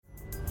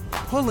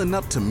Pulling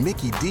up to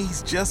Mickey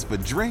D's just for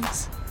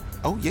drinks?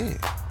 Oh yeah,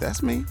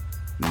 that's me.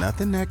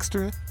 Nothing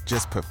extra,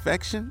 just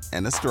perfection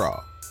and a straw.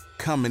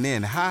 Coming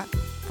in hot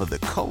for the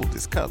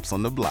coldest cups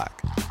on the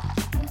block.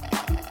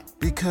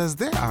 Because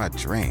there are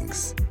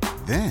drinks.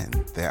 Then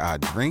there are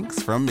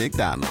drinks from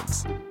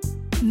McDonald's.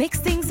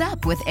 Mix things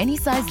up with any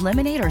size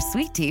lemonade or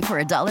sweet tea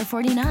for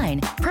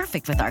 $1.49.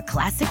 Perfect with our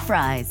classic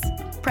fries.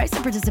 Price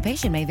and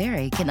participation may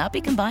vary. Cannot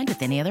be combined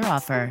with any other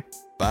offer.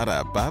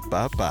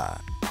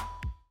 Ba-da-ba-ba-ba.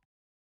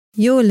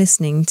 You're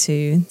listening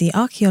to the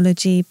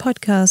Archaeology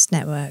Podcast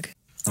Network.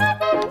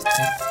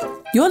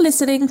 You're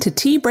listening to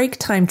Tea Break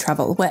Time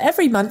Travel, where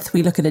every month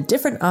we look at a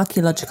different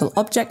archaeological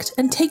object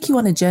and take you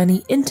on a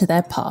journey into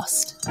their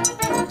past.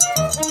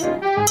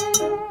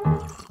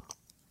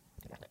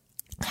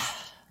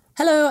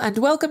 Hello and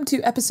welcome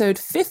to episode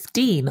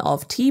 15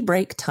 of Tea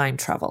Break Time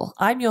Travel.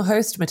 I'm your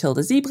host, Matilda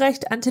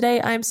Ziebrecht, and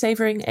today I'm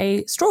savouring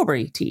a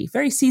strawberry tea.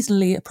 Very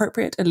seasonally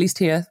appropriate, at least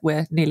here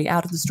we're nearly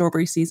out of the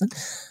strawberry season.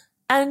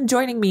 And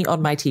joining me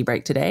on my tea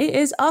break today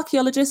is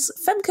archaeologist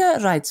Femke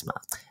Reitsma.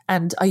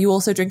 And are you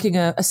also drinking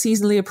a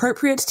seasonally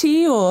appropriate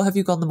tea, or have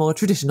you gone the more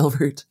traditional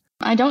route?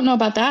 I don't know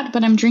about that,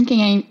 but I'm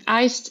drinking an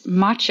iced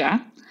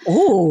matcha.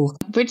 Oh,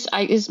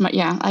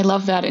 I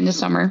love that in the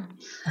summer.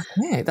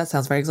 Okay, that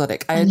sounds very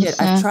exotic. I admit,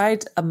 I've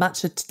tried a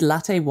matcha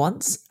latte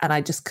once, and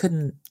I just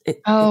couldn't.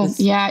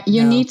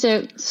 You need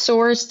to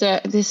source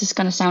this is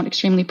going to sound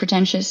extremely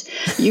pretentious.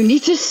 You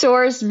need to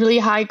source really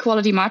high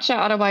quality matcha,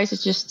 otherwise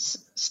it just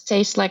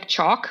tastes like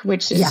chalk,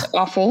 which is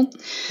awful.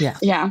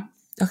 Yeah.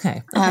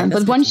 Okay.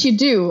 But once you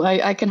do,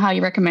 I can highly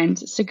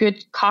recommend. It's a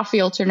good coffee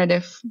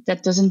alternative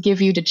that doesn't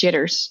give you the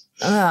jitters.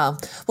 Ah,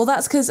 well,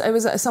 that's because it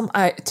was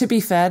to be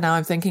fair, now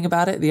I'm thinking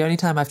about it, the only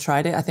time I've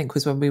tried it, I think,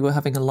 was when we were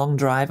having a long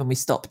drive and we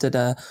stopped at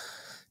a,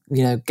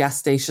 gas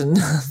station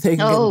thing.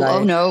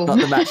 No. Got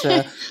the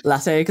matcha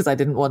latte because I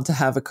didn't want to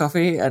have a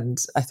coffee. And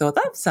I thought,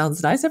 that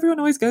sounds nice. Everyone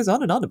always goes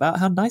on and on about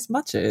how nice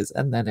matcha is.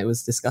 And then it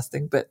was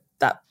disgusting, but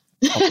that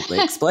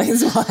probably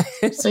explains why.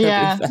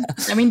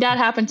 I mean, that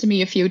happened to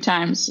me a few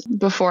times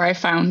before I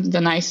found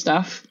the nice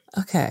stuff.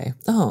 Okay.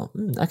 Oh,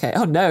 okay.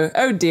 Oh no.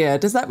 Oh dear.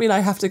 Does that mean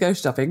I have to go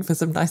shopping for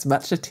some nice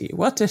matcha tea?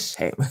 What a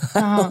shame.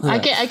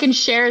 I can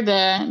share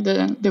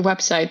the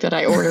website that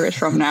I order it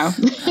from now.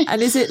 And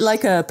is it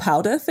like a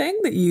powder thing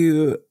that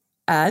you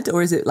add,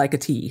 or is it like a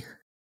tea?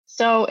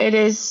 So it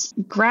is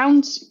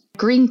ground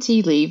green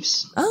tea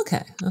leaves.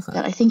 Okay.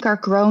 That I think are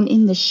grown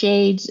in the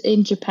shades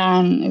in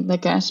Japan,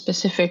 like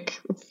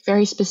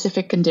very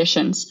specific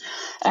conditions.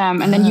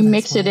 And then you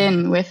mix it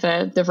in with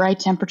the right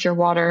temperature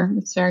water.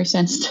 It's very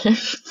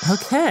sensitive.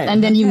 Okay.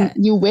 And then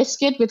you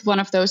whisk it with one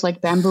of those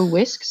like bamboo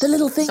whisks. The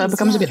little things. So it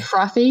becomes a bit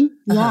frothy.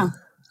 Uh-huh.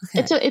 Yeah.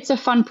 Okay. It's a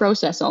fun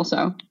process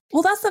also.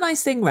 Well, that's the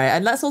nice thing, right?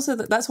 And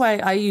that's why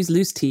I use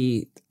loose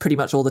tea pretty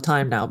much all the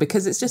time now,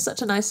 because it's just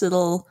such a nice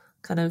little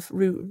kind of,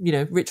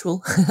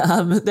 ritual.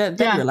 Then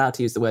you're allowed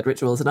to use the word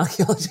ritual as an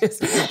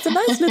archaeologist. It's a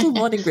nice little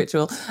morning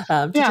ritual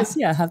to just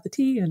have the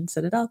tea and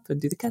set it up and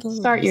do the kettle.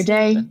 Start your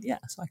day.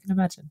 So I can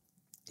imagine.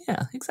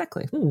 Yeah,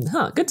 exactly.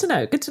 Good to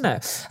know.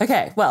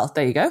 Okay, well,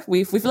 there you go.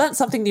 We've learned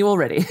something new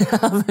already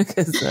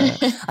because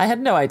I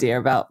had no idea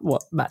about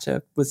what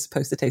matcha was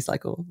supposed to taste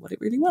like or what it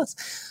really was.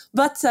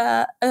 But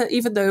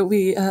even though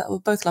we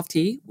both love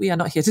tea, we are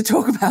not here to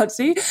talk about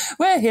tea.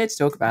 We're here to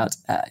talk about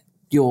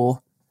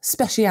your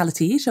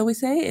speciality, shall we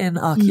say, in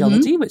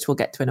archaeology, which we'll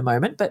get to in a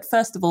moment. But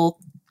first of all,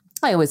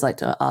 I always like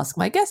to ask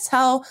my guests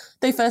how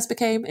they first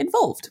became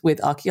involved with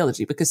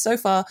archaeology, because so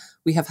far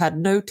we have had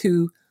no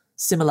two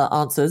similar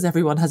answers.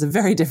 Everyone has a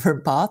very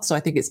different path. So I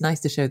think it's nice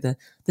to show the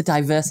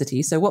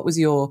diversity. So what was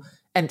your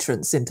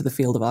entrance into the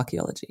field of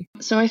archaeology?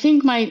 So I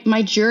think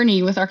my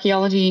journey with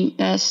archaeology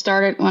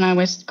started when I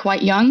was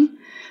quite young.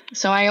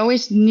 So I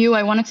always knew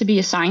I wanted to be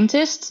a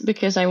scientist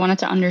because I wanted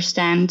to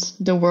understand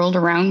the world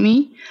around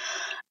me.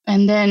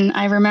 And then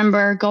I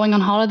remember going on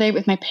holiday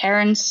with my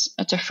parents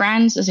to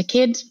France as a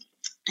kid,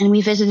 and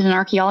we visited an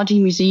archaeology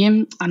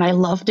museum, and I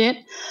loved it.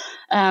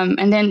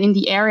 And then in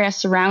the area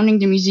surrounding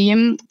the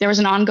museum, there was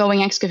an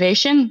ongoing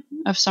excavation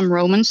of some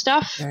Roman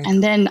stuff. Very cool.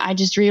 And then I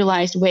just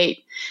realized,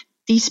 wait,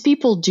 these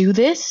people do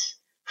this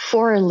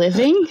for a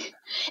living?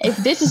 If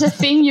this is a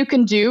thing you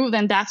can do,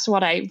 then that's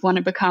what I want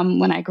to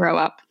become when I grow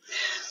up.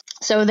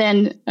 So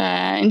then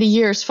in the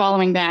years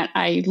following that,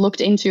 I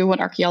looked into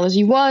what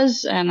archaeology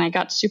was, and I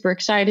got super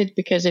excited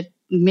because it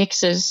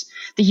mixes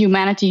the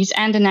humanities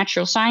and the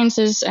natural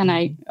sciences. And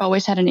I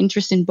always had an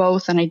interest in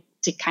both, and I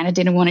kind of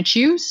didn't want to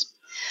choose.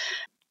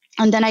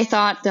 And then I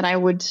thought that I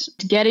would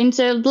get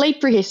into late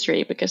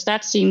prehistory because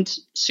that seemed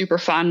super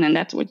fun, and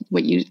that's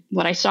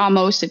what I saw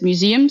most at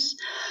museums.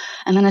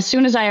 And then as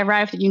soon as I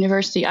arrived at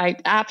university, I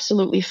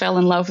absolutely fell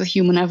in love with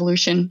human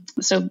evolution.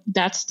 So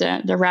that's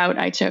the route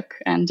I took,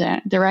 and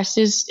the rest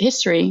is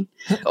history,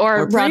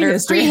 or rather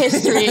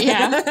prehistory.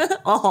 Yeah.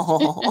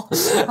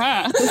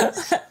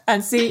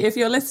 And see, if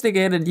you're listening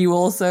in and you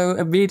also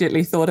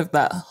immediately thought of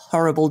that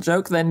horrible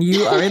joke, then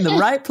you are in the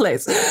right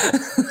place.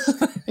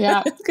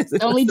 Yeah,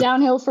 only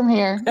downhill from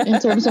here in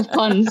terms of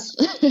puns.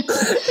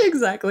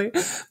 Exactly.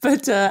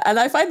 But, and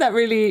I find that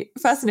really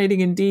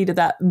fascinating indeed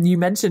that you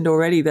mentioned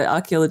already that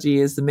archaeology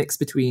is the mix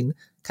between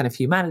kind of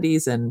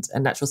humanities and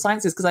natural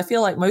sciences, because I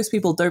feel like most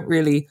people don't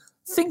really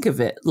think of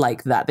it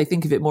like that. They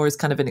think of it more as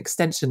kind of an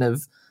extension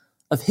of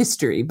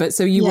history. But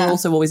so you were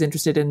also always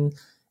interested in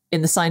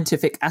the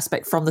scientific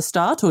aspect from the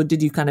start, or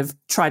did you kind of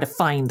try to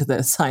find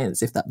the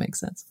science, if that makes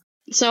sense?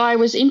 So I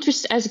was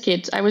interested as a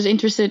kid. I was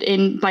interested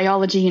in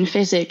biology and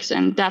physics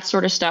and that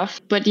sort of stuff.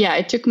 But yeah,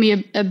 it took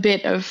me a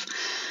bit of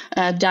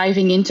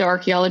diving into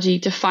archaeology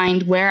to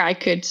find where I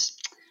could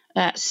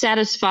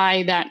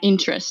satisfy that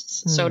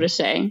interest, so to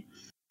say.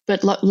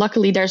 But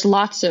luckily, there's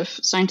lots of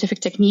scientific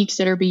techniques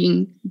that are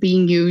being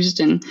used,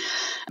 and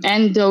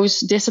those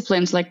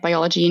disciplines like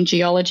biology and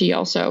geology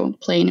also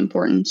play an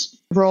important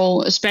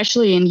role,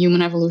 especially in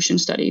human evolution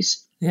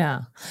studies.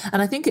 Yeah.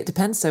 And I think it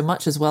depends so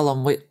much as well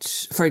on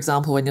which, for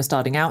example, when you're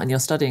starting out and you're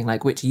studying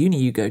like which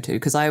uni you go to,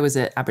 because I was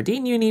at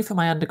Aberdeen Uni for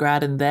my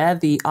undergrad, and there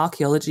the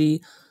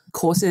archaeology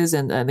courses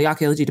and the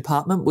archaeology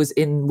department was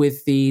in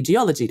with the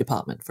geology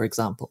department, for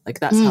example. Like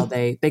that's how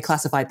they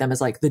classified them, as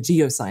like the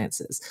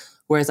geosciences.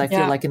 Whereas I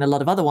feel like in a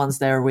lot of other ones,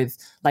 they're with,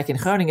 like in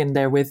Groningen,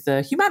 they're with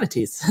the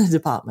humanities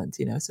department,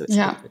 you know, so it's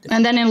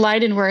and then in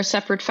Leiden, we're a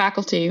separate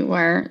faculty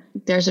where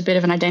there's a bit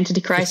of an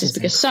identity crisis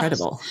because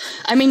incredible.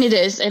 I mean, it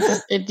is.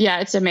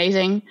 It's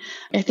amazing.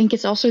 I think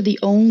it's also the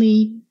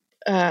only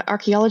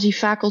archaeology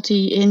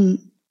faculty in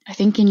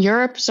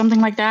Europe, something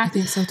like that. I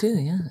think so too,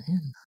 yeah.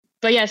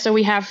 But yeah, so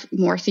we have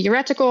more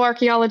theoretical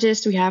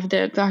archaeologists, we have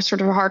the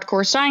sort of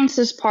hardcore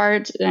sciences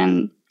part,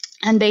 and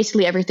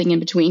basically everything in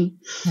between,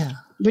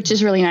 which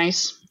is really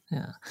nice.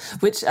 Yeah,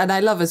 and I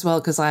love as well,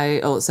 because I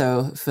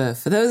also, for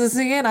those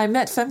listening in, I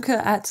met Femke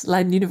at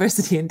Leiden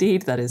University,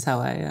 indeed. That is how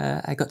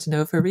I got to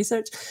know of her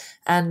research.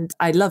 And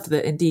I love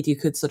that, indeed, you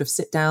could sort of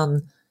sit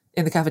down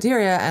in the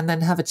cafeteria and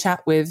then have a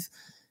chat with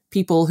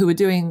people who were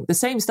doing the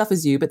same stuff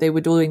as you, but they were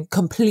doing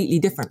completely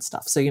different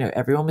stuff. So, you know,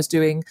 everyone was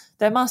doing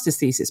their master's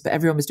thesis, but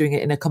everyone was doing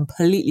it in a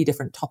completely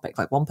different topic.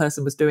 Like one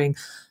person was doing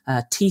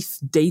teeth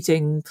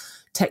dating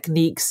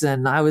techniques,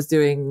 and I was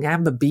doing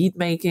amber bead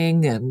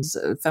making, and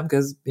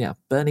Femke's,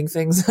 burning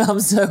things.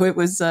 So it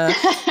was a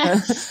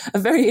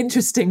very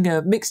interesting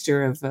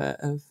mixture of.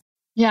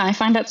 Yeah, I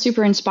find that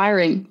super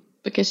inspiring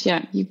because,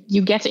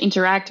 you get to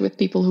interact with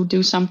people who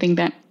do something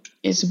that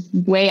is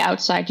way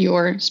outside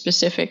your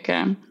specific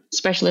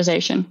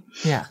specialization.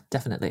 Yeah,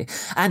 definitely.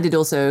 And it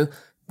also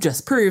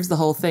just proves the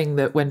whole thing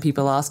that when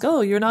people ask,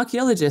 oh, you're an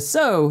archaeologist,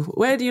 so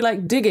where do you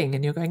like digging?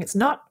 And you're going, it's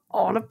not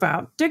all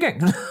about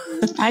digging.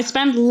 I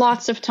spend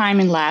lots of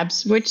time in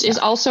labs, which is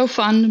also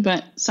fun,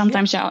 but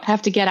sometimes you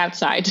have to get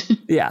outside.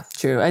 Yeah,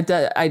 true. I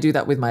do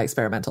that with my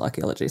experimental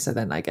archaeology, so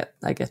then I get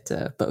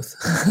both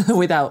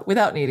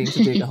without needing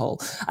to dig a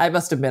hole. I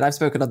must admit, I've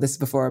spoken on this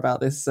before about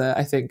this.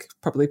 I think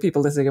probably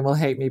people listening will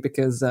hate me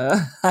because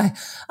I'm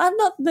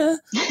not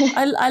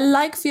I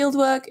like field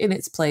work in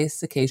its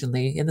place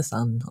occasionally in the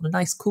sun on a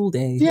nice cool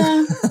day.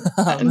 Yeah,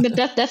 but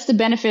that's the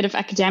benefit of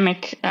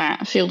academic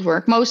field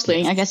work.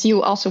 Mostly, I guess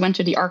you also went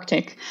to the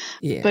Arctic.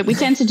 Yeah. But we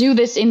tend to do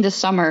this in the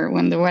summer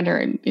when the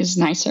weather is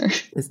nicer.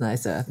 It's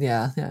nicer,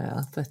 yeah.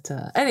 But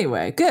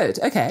anyway, good,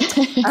 okay.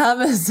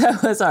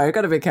 So sorry, I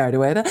got a bit carried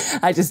away there.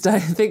 I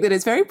think that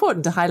it's very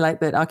important to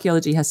highlight that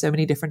archaeology has so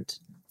many different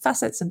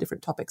facets and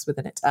different topics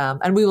within it.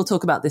 And we will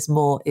talk about this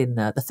more in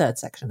the third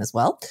section as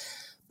well.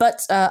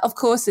 But of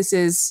course, this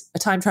is a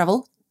time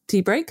travel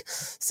tea break.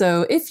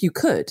 So if you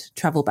could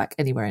travel back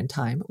anywhere in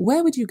time,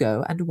 where would you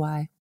go and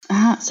why?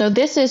 So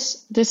this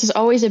is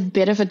always a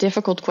bit of a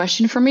difficult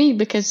question for me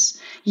because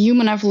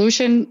human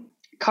evolution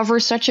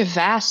covers such a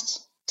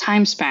vast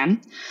time span.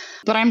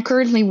 But I'm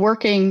currently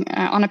working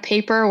on a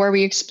paper where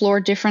we explore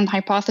different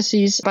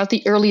hypotheses about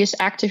the earliest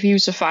active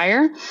use of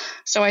fire.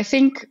 So I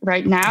think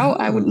right now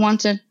I would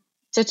want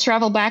to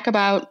travel back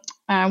about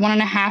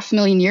 1.5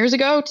 million years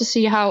ago to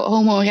see how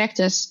Homo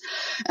erectus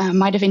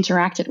might have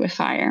interacted with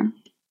fire.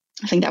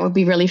 I think that would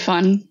be really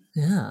fun.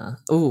 Yeah.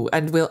 Oh,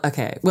 and well,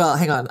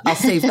 hang on. I'll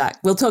save that.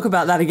 We'll talk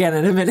about that again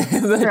in a minute,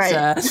 but,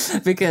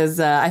 right. Because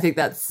I think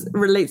that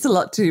relates a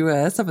lot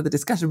to some of the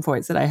discussion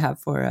points that I have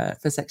for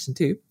section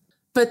 2.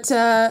 But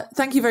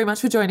thank you very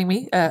much for joining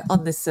me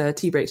on this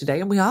tea break today.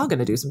 And we are going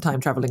to do some time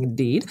traveling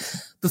indeed.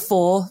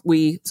 Before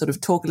we sort of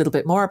talk a little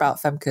bit more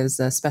about Femke's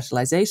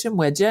specialization,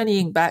 we're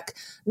journeying back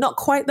not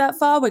quite that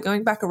far. We're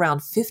going back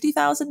around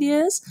 50,000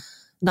 years.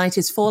 Night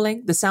is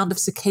falling, the sound of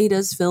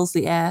cicadas fills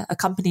the air,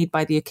 accompanied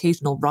by the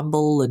occasional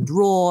rumble and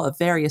roar of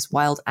various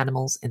wild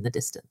animals in the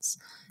distance.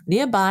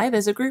 Nearby,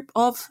 there's a group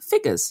of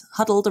figures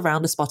huddled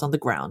around a spot on the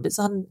ground. It's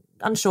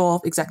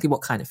unsure exactly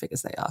what kind of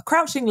figures they are,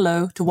 crouching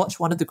low to watch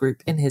one of the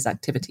group in his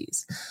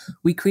activities.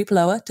 We creep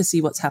lower to see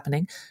what's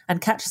happening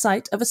and catch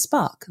sight of a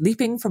spark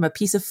leaping from a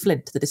piece of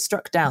flint that is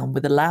struck down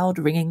with a loud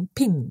ringing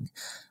ping.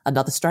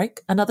 Another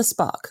strike, another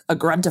spark, a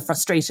grunt of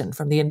frustration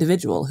from the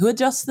individual who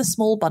adjusts the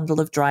small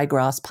bundle of dry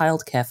grass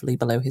piled carefully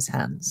below his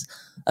hands.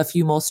 A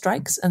few more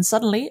strikes, and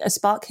suddenly a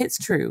spark hits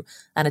true,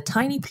 and a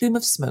tiny plume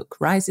of smoke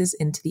rises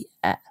into the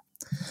air.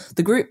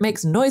 The group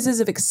makes noises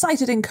of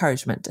excited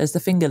encouragement as the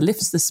finger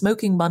lifts the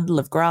smoking bundle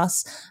of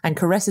grass and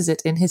caresses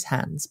it in his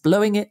hands,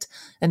 blowing it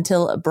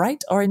until a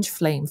bright orange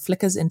flame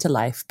flickers into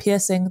life,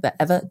 piercing the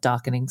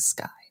ever-darkening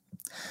sky.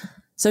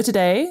 So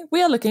today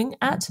we are looking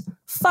at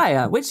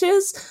fire, which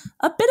is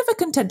a bit of a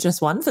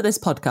contentious one for this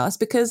podcast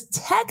because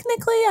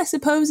technically I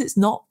suppose it's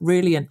not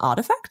really an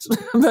artifact,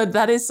 but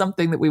that is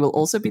something that we will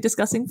also be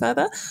discussing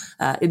further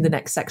in the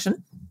next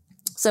section.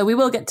 So we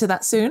will get to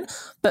that soon.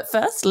 But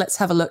first, let's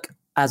have a look,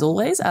 as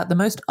always, at the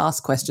most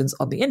asked questions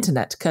on the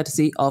internet,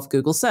 courtesy of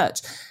Google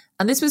Search.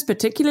 And this was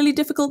particularly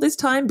difficult this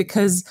time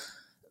because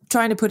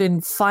trying to put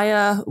in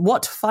fire,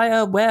 what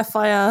fire, where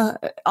fire,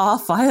 our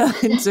fire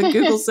into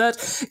Google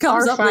search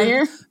comes up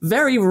with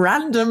very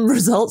random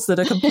results that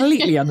are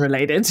completely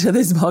unrelated to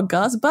this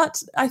podcast.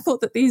 But I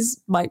thought that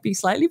these might be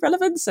slightly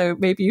relevant, so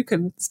maybe you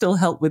can still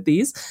help with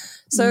these.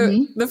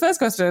 So the first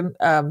question,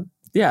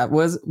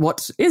 was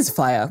what is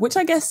fire? Which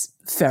I guess,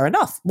 fair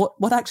enough.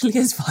 What actually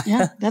is fire?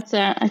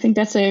 Yeah, I think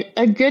that's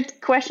a good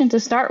question to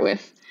start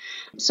with.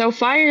 So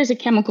fire is a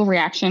chemical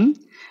reaction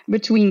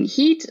between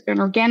heat, an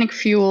organic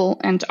fuel,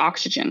 and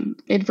oxygen.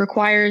 It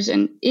requires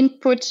an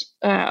input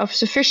of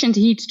sufficient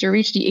heat to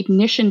reach the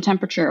ignition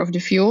temperature of the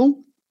fuel.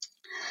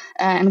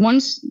 And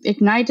once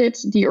ignited,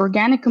 the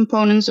organic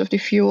components of the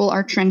fuel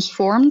are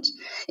transformed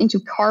into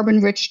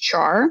carbon-rich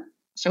char.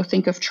 So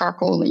think of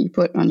charcoal that you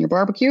put on your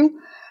barbecue.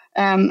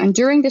 And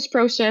during this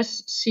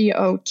process,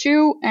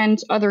 CO2 and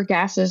other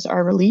gases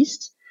are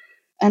released.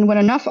 And when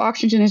enough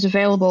oxygen is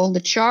available, the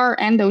char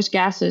and those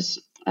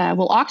gases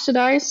will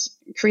oxidize,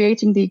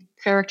 creating the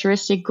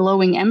characteristic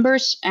glowing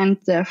embers and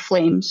the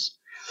flames.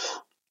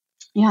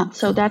 Yeah,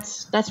 so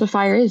that's what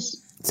fire is.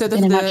 So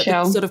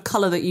the sort of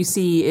color that you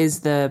see is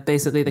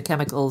basically the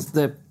chemicals,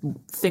 the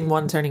thing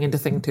one turning into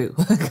thing two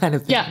kind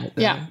of thing.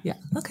 Yeah.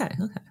 Okay.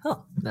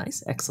 Oh,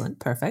 nice, excellent,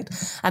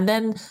 perfect. And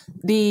then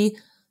the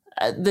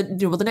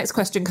next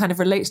question kind of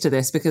relates to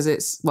this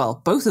because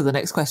both of the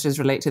next questions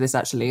relate to this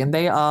actually, and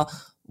they are,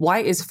 why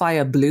is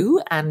fire blue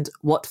and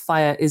what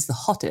fire is the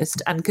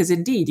hottest? And because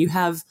indeed you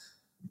have,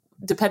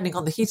 depending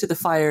on the heat of the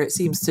fire, it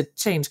seems to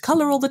change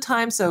color all the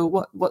time. So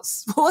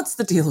what's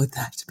the deal with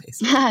that,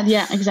 basically?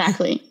 Yeah,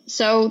 exactly.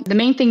 So the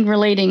main thing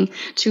relating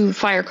to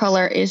fire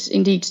color is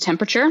indeed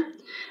temperature,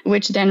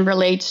 which then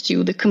relates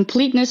to the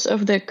completeness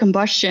of the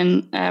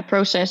combustion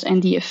process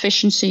and the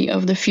efficiency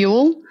of the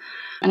fuel.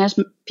 And as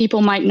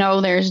people might know,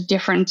 there's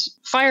different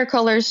fire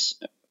colors.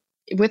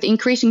 With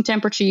increasing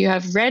temperature, you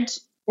have red,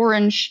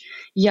 orange,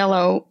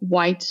 yellow,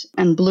 white,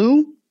 and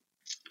blue.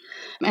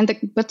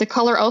 But the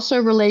color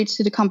also relates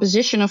to the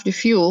composition of the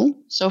fuel.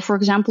 So, for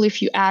example,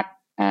 if you add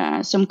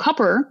some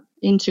copper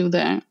into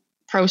the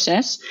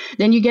process,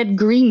 then you get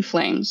green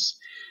flames.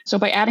 So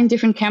by adding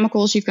different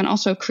chemicals, you can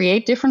also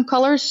create different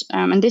colors.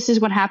 And this is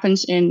what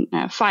happens in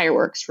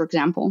fireworks, for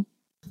example.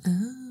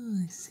 Oh,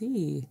 I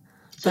see.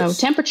 So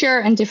temperature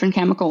and different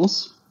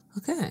chemicals.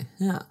 Okay,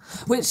 yeah.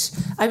 Which,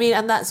 I mean,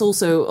 and that's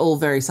also all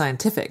very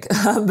scientific,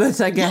 but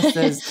I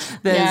guess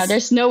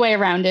there's no way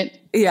around it.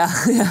 Yeah.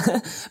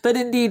 But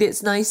indeed,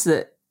 it's nice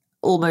that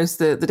almost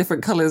the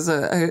different colours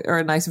are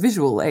a nice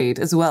visual aid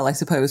as well, I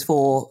suppose,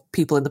 for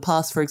people in the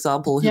past, for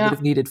example, who would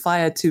have needed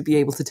fire to be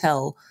able to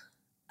tell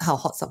how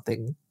hot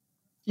something.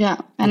 Yeah,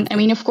 and I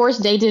mean, of course,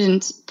 they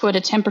didn't put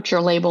a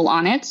temperature label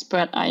on it,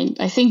 but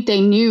I think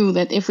they knew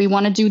that if we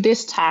want to do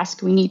this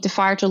task, we need the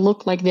fire to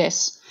look like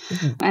this.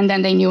 Mm-hmm. And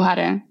then they knew how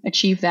to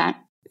achieve that.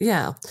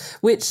 Yeah,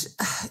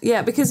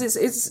 because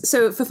it's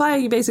so for fire,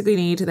 you basically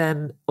need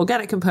then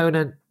organic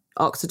component,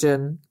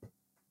 oxygen,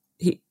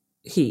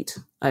 heat,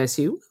 I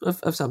assume,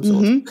 of some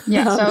sort. Mm-hmm.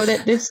 Yeah, so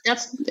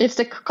it's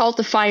called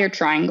the fire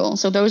triangle.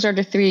 So those are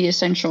the three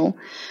essential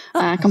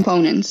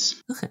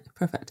components. Okay,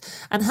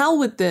 perfect. And how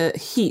would the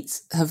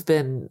heat have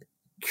been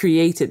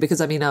created?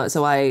 Because I mean,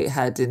 so I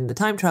had in the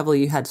time travel,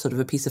 you had sort of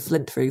a piece of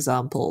flint, for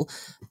example.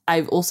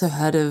 I've also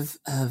heard of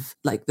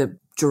like the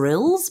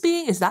drills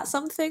being, is that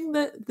something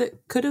that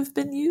could have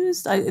been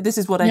used? This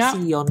is what I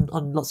see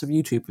on lots of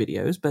YouTube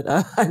videos, but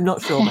I'm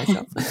not sure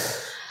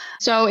myself.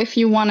 So if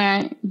you want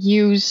to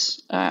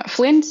use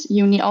flint,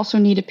 you also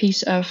need a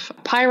piece of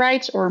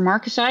pyrite or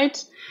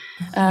marcasite,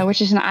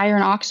 which is an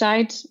iron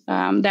oxide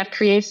that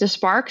creates the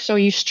spark. So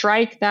you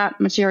strike that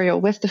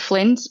material with the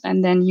flint,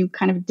 and then you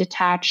kind of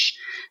detach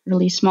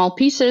really small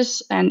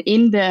pieces. And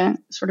in the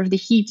sort of the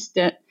heat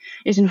that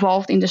is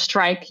involved in the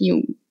strike,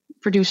 you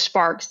produce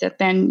sparks that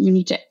then you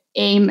need to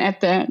aim at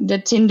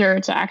the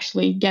tinder to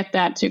actually get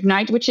that to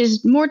ignite, which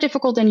is more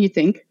difficult than you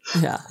think.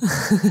 Yeah.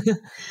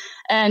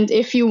 And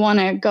if you want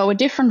to go a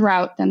different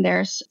route, then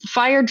there's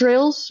fire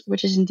drills,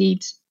 which is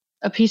indeed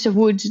a piece of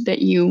wood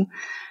that you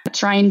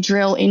try and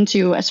drill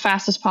into as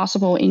fast as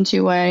possible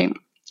into a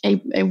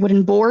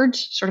wooden board,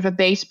 sort of a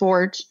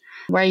baseboard,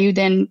 where you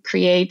then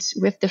create,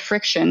 with the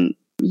friction,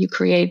 you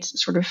create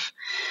sort of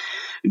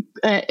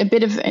a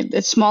bit of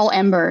a small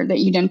ember that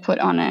you then put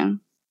on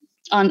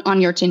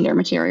your tinder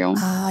material.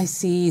 Ah, I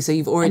see. So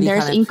you've already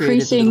kind of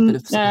created a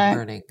little bit of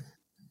burning.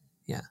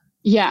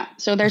 Yeah,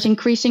 so there's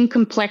increasing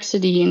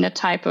complexity in the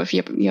type of,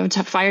 you have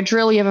a fire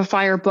drill, you have a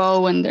fire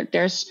bow, and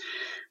there's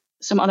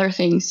some other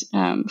things.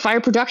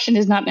 Fire production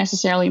is not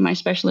necessarily my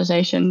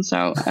specialization,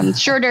 so I'm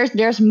sure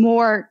there's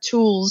more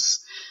tools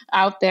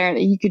out there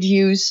that you could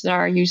use that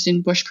are used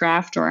in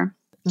bushcraft or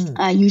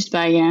used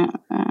by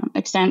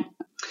extent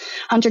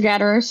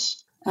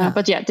hunter-gatherers.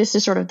 But yeah, this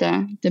is sort of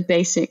the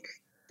basic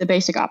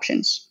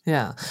options.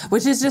 Yeah,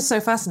 which is just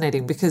so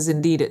fascinating because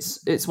indeed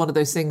it's one of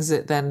those things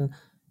that then,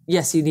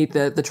 yes, you need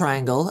the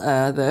triangle,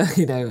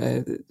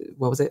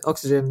 what was it?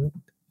 Oxygen,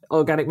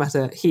 organic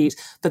matter, heat.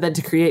 But then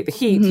to create the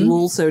heat, you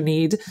also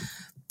need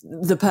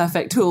the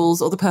perfect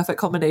tools or the perfect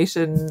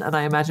combination. And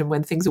I imagine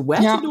when things are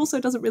wet, it also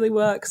doesn't really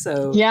work.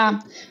 So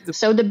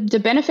so the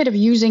benefit of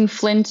using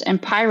flint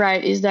and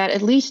pyrite is that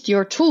at least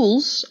your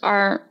tools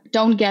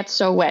don't get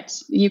so wet.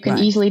 You can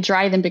easily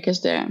dry them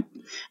because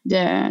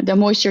the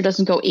moisture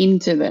doesn't go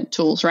into the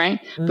tools, right?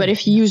 But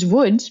if you use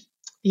wood,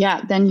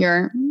 then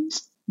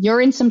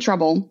you're in some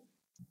trouble.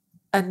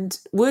 And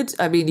wood,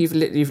 I mean, you've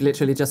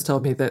literally just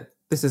told me that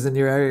this isn't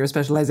your area of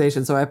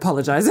specialization, so I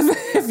apologize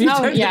if you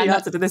don't know the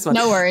answer to this one.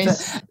 No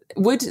worries. But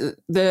would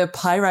the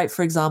pyrite,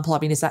 for example, I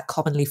mean, is that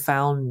commonly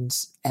found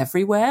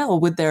everywhere, or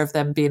would there have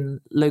then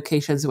been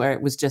locations where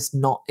it was just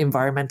not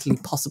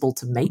environmentally possible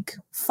to make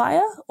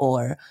fire?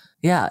 Or,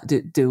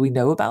 do we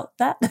know about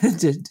that?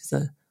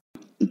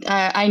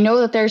 I know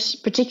that there's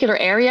particular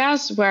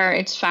areas where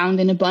it's found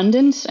in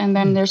abundance, and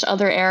then there's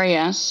other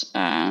areas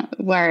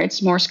where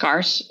it's more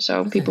scarce.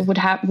 So people would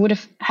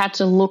have had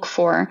to look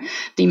for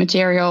the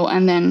material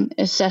and then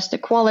assess the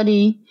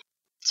quality.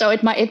 So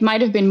it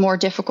might have been more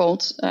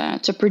difficult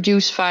to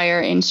produce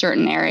fire in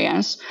certain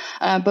areas.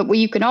 But what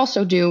you can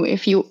also do,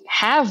 if you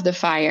have the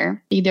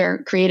fire,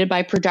 either created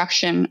by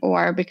production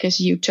or because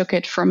you took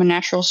it from a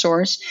natural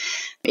source,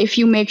 if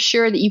you make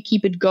sure that you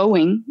keep it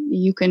going,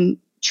 you can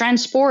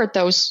transport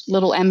those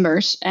little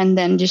embers and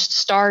then just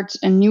start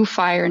a new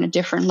fire in a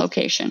different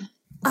location.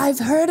 I've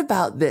heard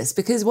about this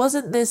because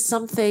wasn't this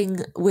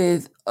something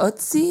with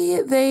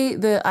Ötzi,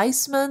 the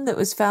Iceman that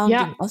was found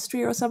in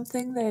Austria or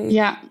something?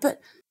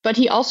 But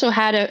he also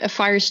had a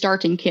fire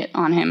starting kit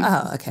on him.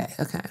 Oh, okay.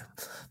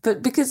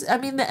 But because, I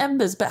mean, the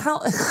embers, but how,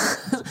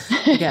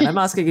 again, I'm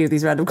asking you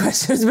these random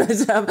questions,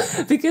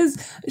 but because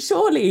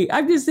surely,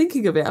 I'm just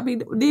thinking of it, I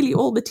mean, nearly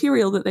all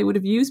material that they would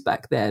have used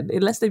back then,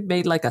 unless they've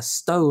made like a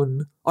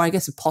stone or I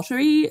guess a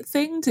pottery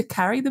thing to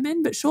carry them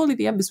in, but surely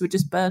the embers would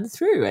just burn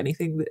through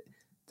anything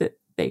that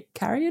they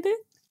carry it in?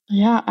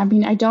 Yeah, I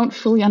mean, I don't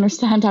fully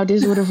understand how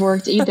this would have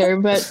worked either,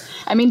 but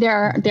I mean,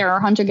 there are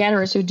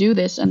hunter-gatherers who do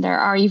this, and there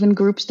are even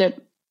groups that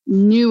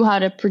knew how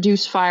to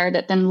produce fire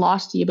that then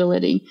lost the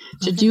ability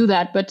to do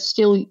that, but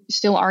still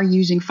are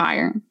using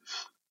fire.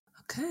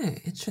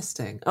 Okay,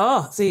 interesting.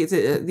 Oh, see,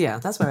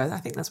 that's where I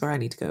think that's where I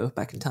need to go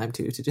back in time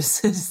to just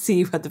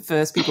see what the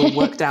first people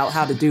worked out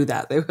how to do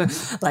that. They were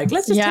like,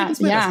 let's just take this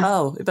with us.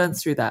 Oh, it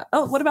burns through that.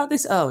 Oh, what about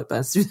this? Oh, it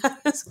burns through that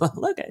as well.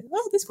 Okay,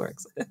 well, this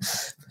works.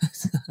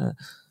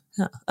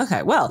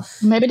 Okay, well,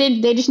 maybe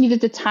they just needed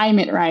to time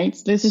it right.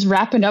 This is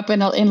wrapping up in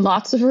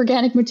lots of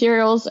organic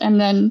materials, and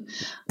then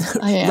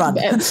run.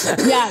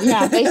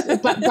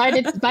 But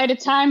by the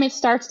time it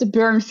starts to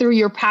burn through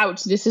your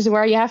pouch, this is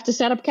where you have to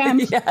set up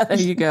camp. Yeah, there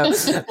you go.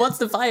 Once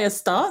the fire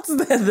starts,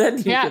 then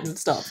you can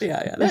stop.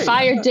 The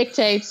fire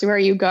dictates where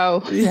you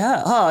go.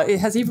 Yeah. Oh, it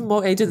has even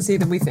more agency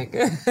than we think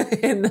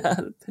in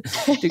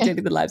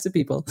dictating the lives of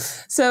people.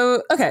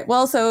 So okay,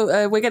 well,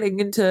 we're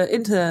getting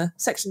into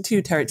section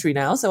 2 territory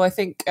now. So I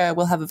think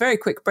we'll have a very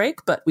quick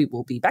break, but we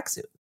will be back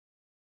soon.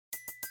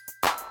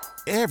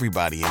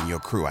 Everybody in your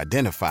crew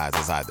identifies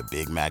as either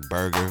Big Mac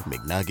Burger,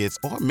 McNuggets,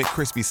 or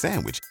McCrispy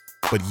Sandwich.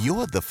 But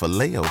you're the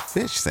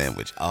Filet-O-Fish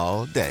Sandwich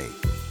all day.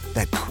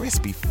 That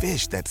crispy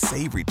fish, that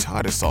savory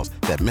tartar sauce,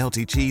 that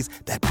melty cheese,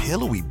 that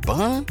pillowy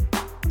bun.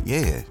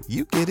 Yeah,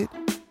 you get it.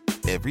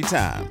 Every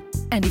time.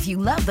 And if you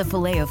love the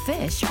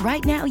Filet-O-Fish,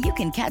 right now you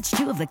can catch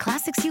 2 of the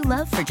classics you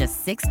love for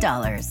just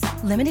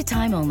 $6. Limited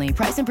time only.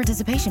 Price and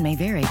participation may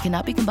vary.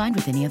 Cannot be combined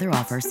with any other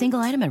offer. Single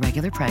item at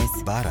regular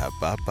price.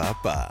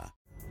 Ba-da-ba-ba-ba.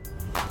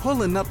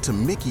 Pulling up to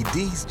Mickey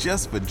D's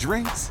just for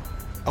drinks?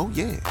 Oh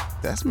yeah,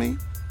 that's me.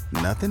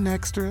 Nothing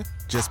extra,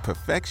 just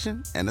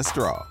perfection and a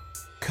straw.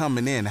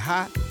 Coming in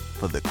hot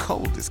for the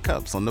coldest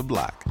cups on the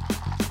block.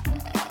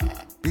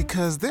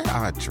 Because there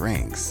are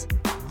drinks.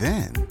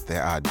 Then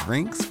there are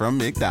drinks from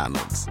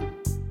McDonald's.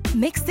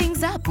 Mix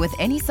things up with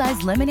any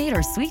size lemonade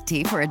or sweet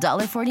tea for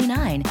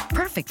 $1.49.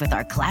 Perfect with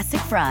our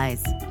classic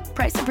fries.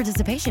 Price and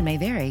participation may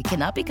vary.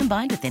 Cannot be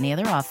combined with any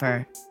other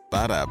offer.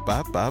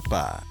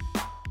 Ba-da-ba-ba-ba.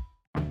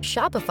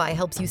 Shopify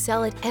helps you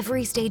sell at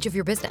every stage of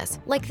your business.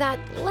 Like that,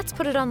 let's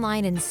put it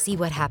online and see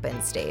what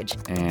happens stage.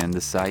 And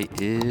the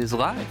site is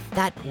live.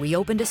 That we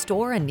opened a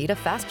store and need a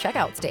fast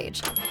checkout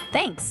stage.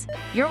 Thanks.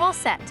 You're all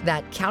set.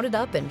 That count it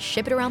up and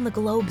ship it around the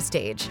globe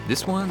stage.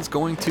 This one's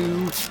going to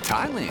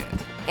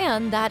Thailand.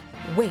 And that,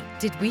 wait,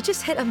 did we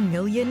just hit 1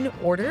 million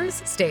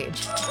orders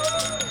stage?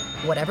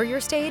 Whatever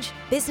your stage,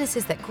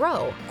 businesses that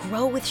grow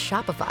with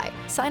Shopify.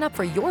 Sign up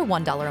for your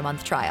 $1 a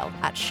month trial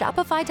at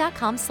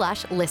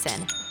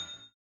shopify.com/listen.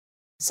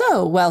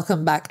 So,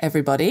 welcome back,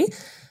 everybody.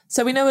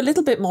 So we know a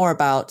little bit more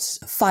about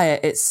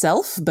fire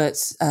itself, but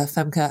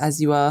Femke,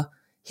 as you are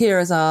here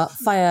as our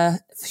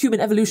fire human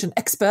evolution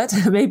expert,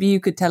 maybe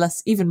you could tell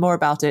us even more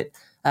about it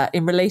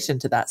in relation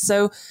to that.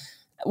 So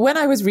when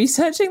I was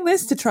researching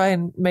this to try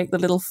and make the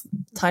little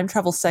time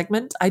travel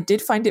segment, I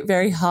did find it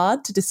very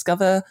hard to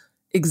discover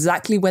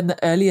exactly when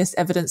the earliest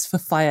evidence for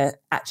fire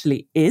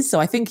actually is. So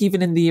I think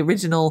even in the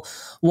original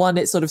one,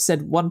 it sort of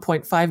said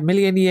 1.5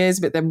 million years,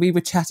 but then we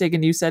were chatting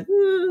and you said,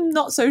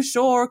 not so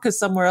sure, because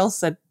somewhere else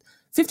said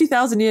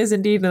 50,000 years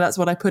indeed, and that's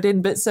what I put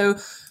in. But so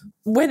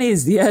when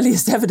is the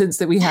earliest evidence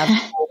that we have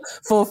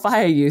for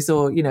fire use,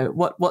 or, you know,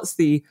 what's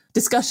the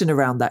discussion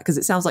around that? Because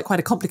it sounds like quite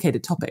a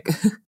complicated topic.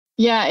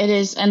 Yeah, it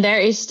is. And there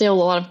is still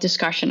a lot of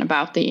discussion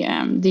about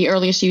the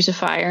earliest use of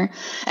fire,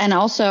 and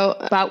also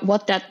about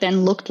what that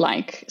then looked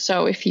like.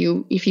 So if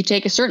you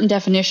take a certain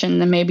definition,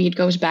 then maybe it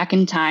goes back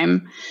in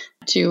time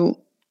to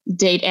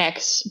date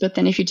X. But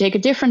then if you take a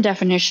different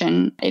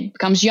definition, it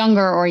becomes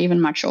younger or even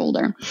much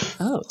older.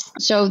 Oh.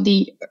 So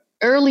the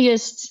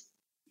earliest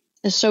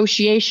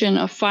association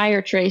of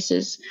fire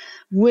traces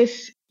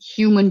with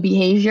human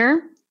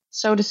behavior,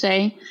 so to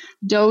say,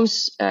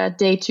 those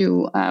date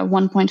to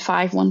 1.5,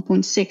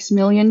 1.6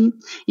 million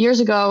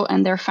years ago,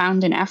 and they're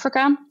found in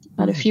Africa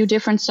at a few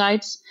different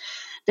sites.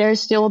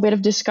 There's still a bit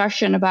of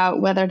discussion about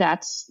whether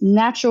that's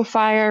natural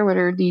fire,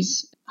 whether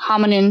these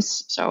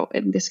hominins, so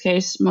in this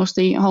case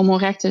mostly Homo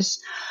erectus,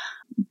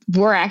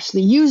 were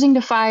actually using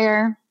the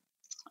fire,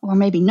 or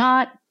maybe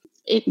not.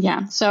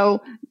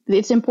 So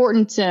it's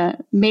important to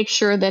make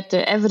sure that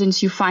the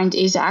evidence you find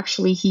is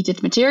actually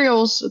heated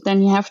materials.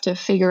 Then you have to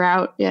figure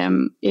out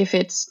if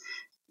it's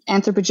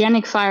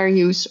anthropogenic fire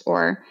use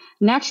or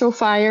natural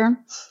fire.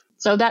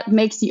 So that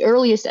makes the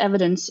earliest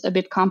evidence a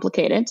bit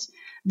complicated.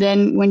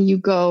 Then when you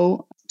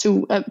go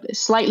to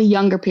slightly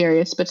younger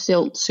periods, but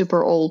still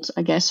super old,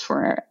 I guess,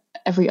 for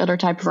every other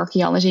type of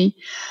archaeology,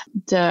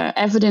 the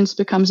evidence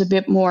becomes a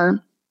bit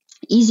more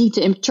easy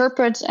to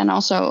interpret and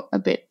also a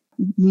bit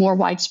more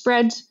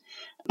widespread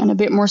and a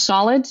bit more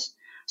solid.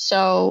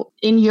 So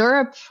in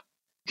Europe,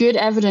 good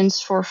evidence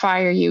for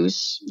fire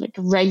use, like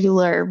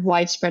regular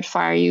widespread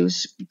fire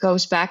use,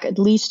 goes back at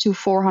least to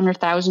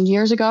 400,000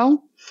 years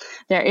ago.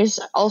 There is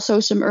also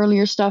some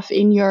earlier stuff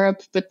in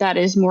Europe, but that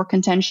is more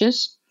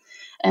contentious.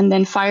 And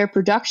then fire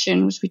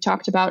production, which we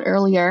talked about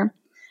earlier,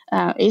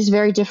 is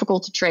very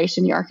difficult to trace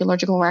in the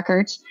archaeological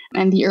records.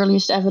 And the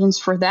earliest evidence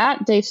for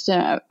that dates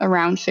to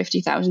around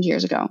 50,000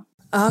 years ago.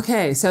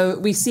 Okay, so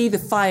we see the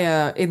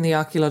fire in the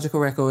archaeological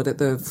record at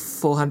the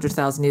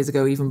 400,000 years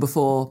ago, even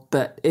before,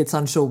 but it's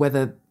unsure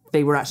whether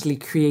they were actually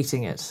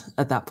creating it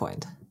at that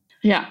point.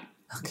 Yeah.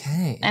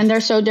 Okay. And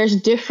there's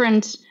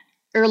different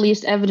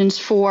earliest evidence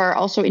for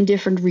also in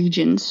different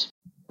regions.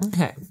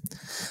 Okay.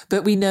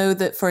 But we know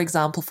that, for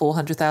example,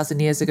 400,000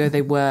 years ago,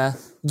 they were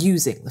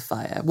using the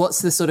fire.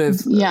 What's the sort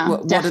of,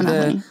 what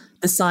are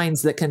the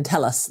signs that can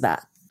tell us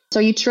that? So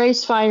you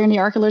trace fire in the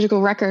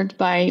archaeological record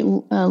by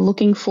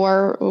looking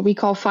for what we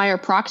call fire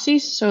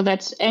proxies. So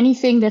that's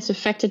anything that's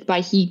affected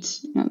by heat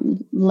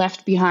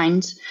left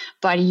behind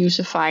by the use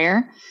of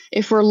fire.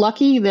 If we're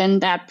lucky, then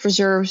that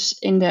preserves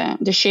in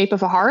the shape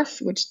of a hearth,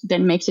 which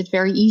then makes it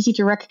very easy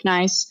to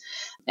recognize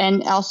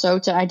and also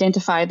to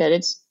identify that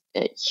it's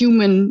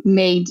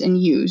human-made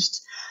and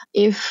used.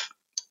 If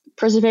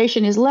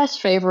preservation is less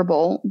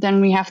favorable,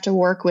 then we have to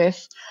work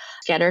with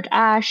scattered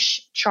ash,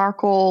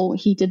 charcoal,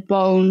 heated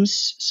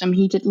bones, some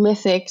heated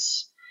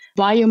lithics,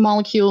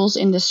 biomolecules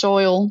in the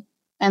soil.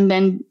 And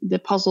then the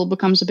puzzle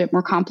becomes a bit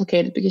more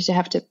complicated because you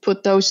have to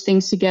put those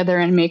things together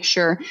and make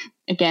sure,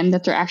 again,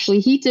 that they're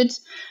actually heated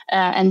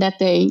and that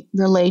they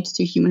relate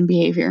to human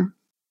behavior.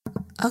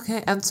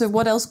 Okay, and so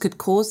what else could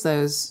cause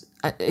those?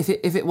 If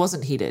it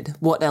wasn't heated,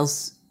 what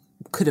else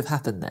could have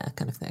happened there,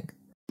 kind of thing?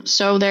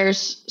 So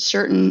there's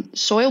certain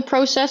soil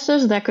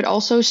processes that could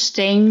also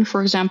stain,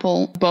 for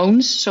example,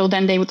 bones. So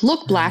then they would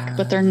look black,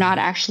 but they're not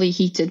actually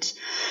heated.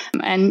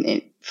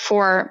 And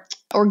for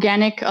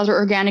other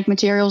organic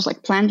materials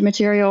like plant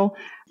material,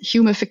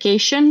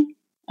 humification,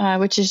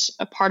 which is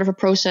a part of a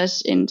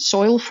process in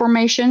soil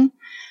formation,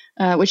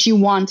 which you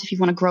want if you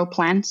want to grow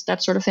plants,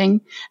 that sort of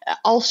thing,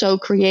 also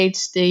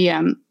creates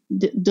the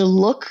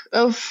look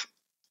of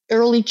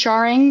early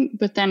charring,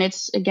 but then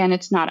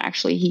it's not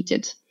actually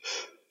heated.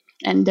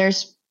 And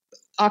there's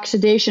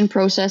oxidation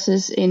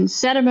processes in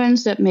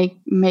sediments that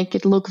make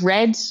it look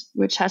red,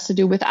 which has to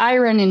do with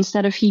iron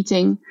instead of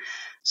heating.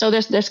 So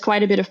there's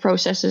quite a bit of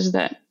processes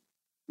that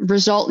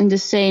result in the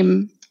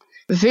same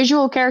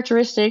visual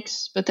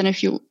characteristics, but then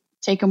if you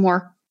take a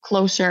more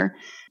closer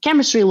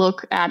chemistry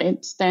look at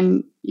it,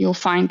 then you'll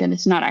find that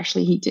it's not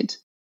actually heated.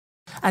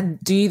 And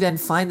do you then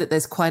find that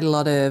there's quite a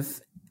lot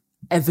of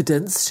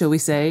evidence, shall we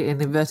say,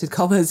 in inverted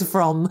commas,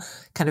 from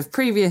kind of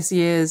previous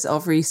years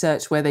of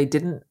research where they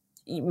didn't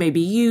maybe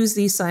use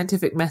these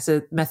scientific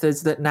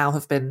methods that now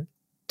have been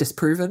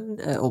disproven?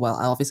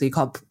 Obviously you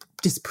can't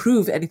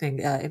disprove anything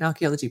in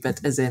archaeology,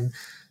 but as in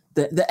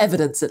the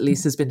evidence at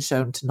least has been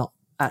shown to not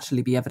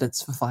actually be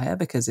evidence for fire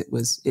because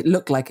it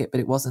looked like it,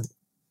 but it wasn't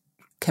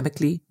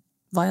chemically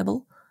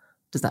viable.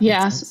 Does that make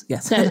sense?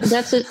 Yes.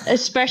 That's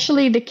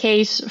especially the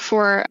case for that's especially the case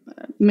for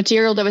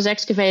material that was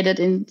excavated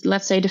in,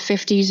 let's say, the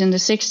 50s and the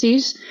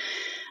 60s.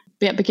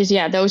 Yeah, because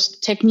those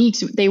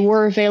techniques, they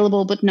were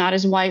available but not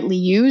as widely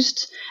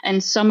used,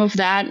 and some of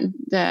that,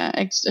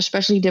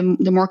 especially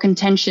the more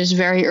contentious,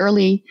 very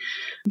early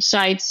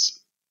sites,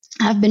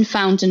 have been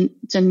found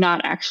to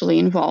not actually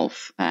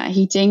involve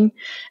heating.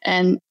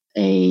 And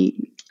a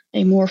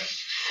more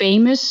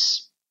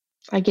famous,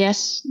 I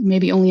guess,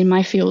 maybe only in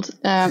my field,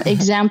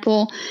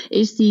 example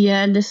is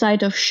the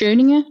site of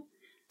Schöninge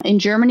in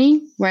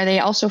Germany, where they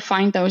also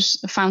found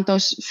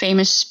those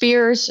famous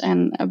spears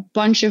and a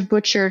bunch of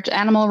butchered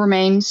animal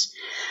remains,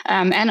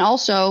 and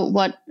also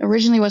what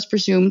originally was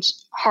presumed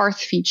hearth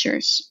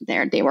features.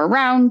 They were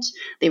round,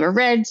 they were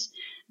red,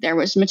 there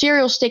was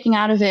material sticking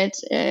out of it.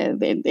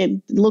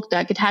 It looked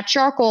like it had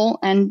charcoal,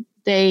 and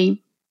the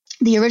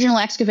original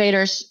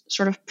excavators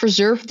sort of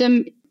preserved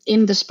them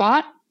in the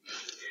spot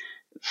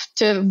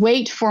to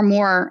wait for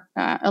more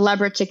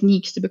elaborate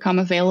techniques to become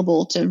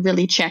available to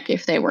really check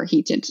if they were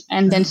heated.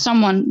 And then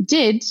someone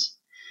did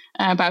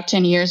about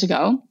 10 years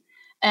ago,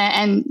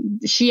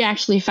 and she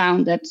actually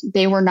found that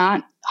they were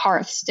not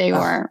hearths. They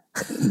were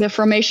the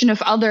formation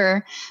of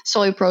other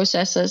soil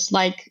processes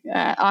like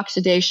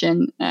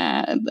oxidation,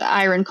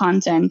 iron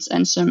content,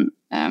 and some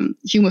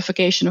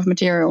humification of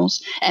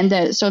materials.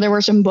 And so there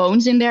were some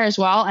bones in there as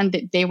well,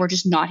 and they were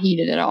just not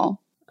heated at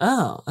all.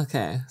 Oh,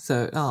 okay.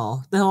 So,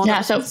 no,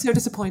 that's so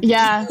disappointing.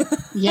 Yeah,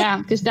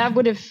 because that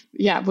would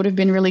have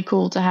been really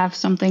cool to have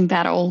something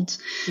that old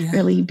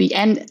really be,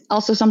 and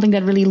also something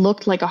that really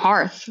looked like a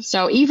hearth.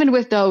 So even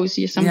with those,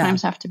 you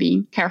sometimes have to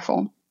be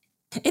careful.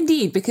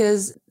 Indeed,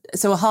 because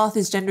so a hearth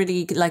is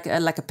generally like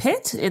a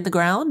pit in the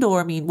ground,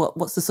 or I mean,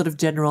 what's the sort of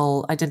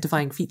general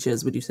identifying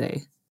features, would you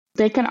say?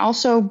 They can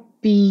also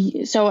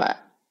be, so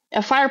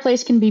a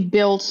fireplace can be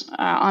built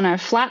on a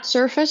flat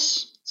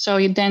surface.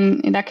 So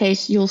then, in that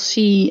case, you'll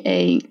see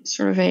a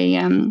sort of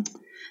a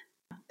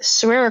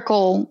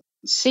spherical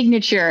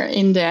signature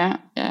in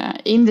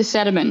the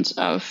sediment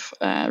of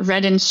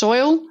reddened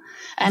soil,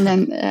 and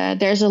then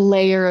there's a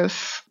layer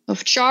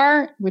of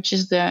char, which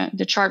is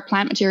the charred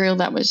plant material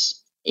that was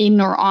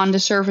in or on the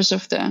surface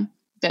of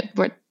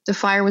what the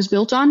fire was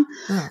built on.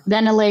 Oh.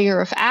 Then a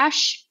layer of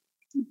ash,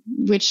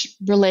 which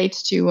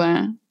relates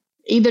to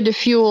either the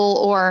fuel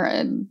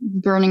or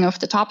burning of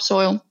the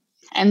topsoil.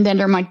 And then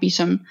there might be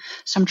some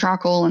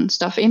charcoal and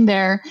stuff in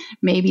there.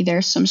 Maybe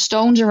there's some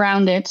stones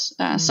around it.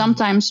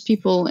 Sometimes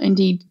people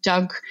indeed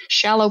dug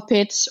shallow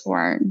pits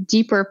or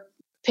deeper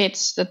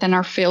pits that then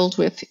are filled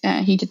with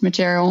heated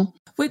material.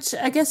 Which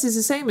I guess is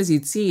the same as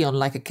you'd see on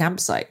like a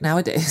campsite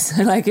nowadays.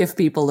 Like if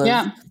people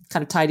have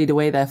kind of tidied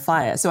away their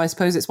fire. So I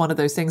suppose it's one of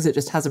those things that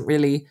just hasn't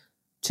really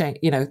changed.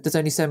 You know, there's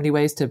only so many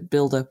ways to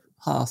build a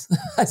hearth,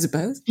 I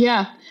suppose.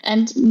 Yeah,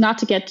 and not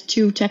to get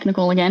too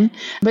technical again,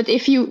 but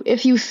if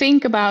you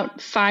think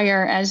about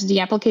fire as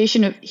the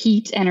application of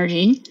heat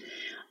energy,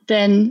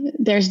 then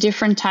there's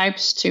different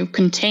types to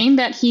contain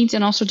that heat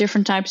and also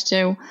different types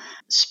to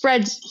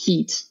spread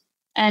heat.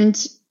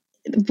 And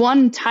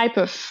one type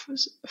of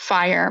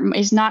fire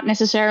is not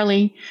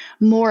necessarily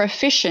more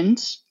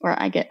efficient, or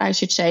I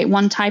should say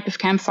one type of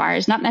campfire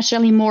is not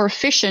necessarily more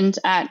efficient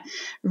at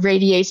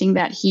radiating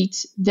that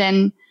heat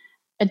than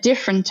a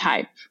different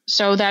type.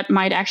 So that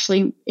might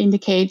actually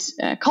indicate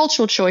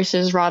cultural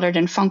choices rather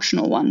than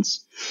functional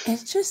ones.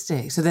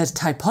 Interesting. So there's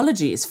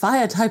typologies,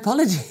 fire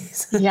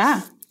typologies.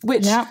 Yeah.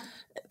 Which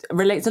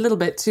relates a little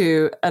bit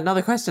to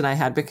another question I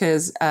had,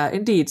 because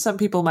indeed, some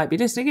people might be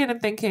listening in and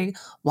thinking,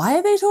 why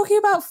are they talking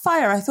about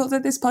fire? I thought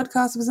that this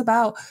podcast was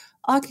about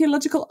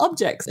archaeological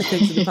objects and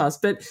things in the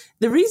past. But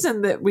the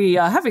reason that we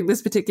are having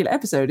this particular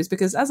episode is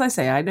because, as I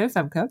say, I know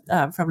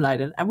Femke from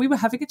Leiden, and we were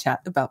having a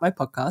chat about my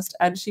podcast,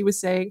 and she was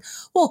saying,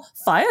 well,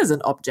 fire's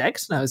an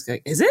object. And I was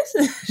going, is it?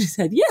 She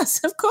said,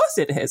 yes, of course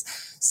it is.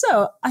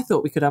 So I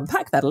thought we could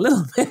unpack that a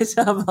little bit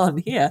on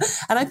here.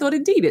 And I thought,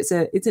 indeed, it's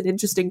an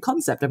interesting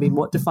concept. I mean,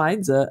 what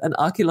defines an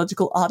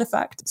archaeological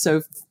artifact?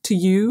 So to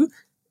you,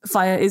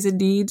 fire is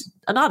indeed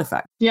an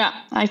artifact. Yeah,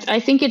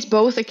 I think it's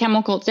both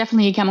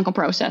definitely a chemical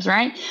process,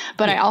 right?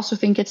 But I also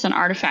think it's an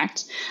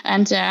artifact.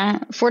 And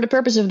for the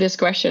purpose of this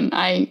question,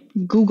 I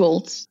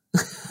Googled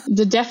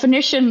the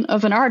definition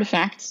of an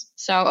artifact.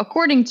 So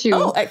according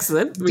to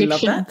excellent. We love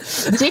that.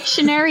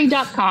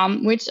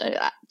 Dictionary.com, which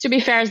to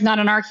be fair is not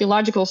an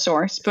archaeological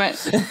source, but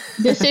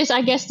this is,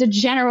 I guess, the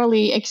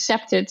generally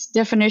accepted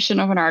definition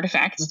of an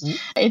artifact.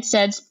 Mm-hmm. It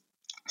says,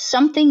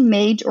 something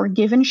made or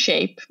given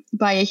shape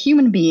by a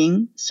human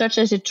being, such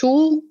as a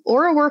tool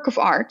or a work of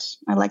art.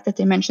 I like that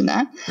they mentioned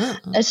that.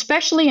 Uh-huh.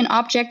 Especially an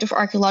object of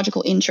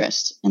archaeological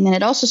interest. And then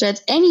it also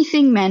says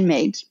anything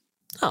man-made.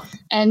 Oh.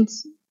 And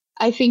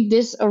I think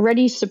this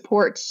already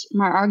supports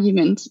my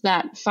argument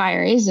that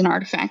fire is an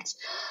artifact,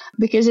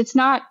 because it's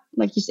not,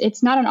 like you said,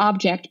 it's not an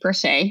object per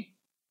se.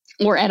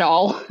 Or at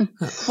all.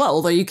 Well,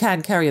 although you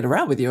can carry it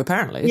around with you,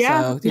 apparently.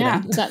 Yeah, so, you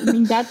know.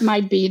 That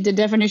might be the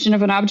definition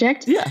of an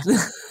object. Yeah.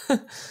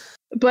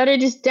 But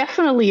it is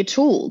definitely a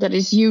tool that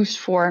is used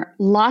for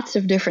lots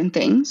of different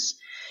things.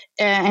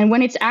 And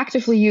when it's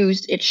actively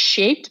used, it's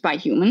shaped by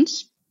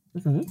humans.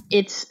 Mm-hmm.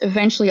 It's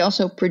eventually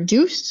also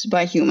produced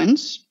by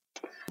humans.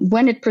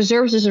 When it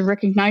preserves as a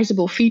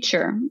recognizable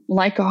feature,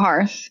 like a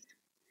hearth,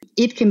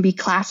 it can be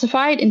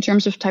classified in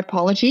terms of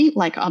typology,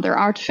 like other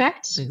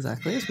artifacts.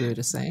 Exactly, as we were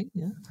just saying.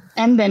 Yeah.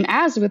 And then,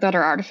 as with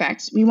other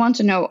artifacts, we want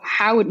to know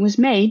how it was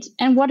made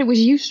and what it was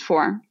used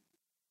for.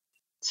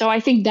 So I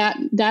think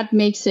that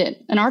makes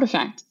it an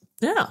artifact.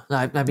 Yeah,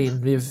 I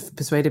mean, you've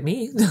persuaded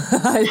me.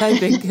 I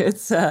think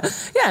it's,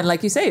 and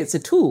like you say, it's a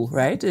tool,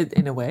 right,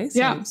 in a way. So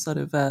yeah. Sort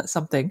of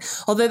something.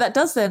 Although that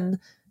does then...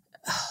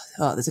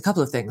 Oh, there's a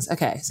couple of things.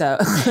 Okay, so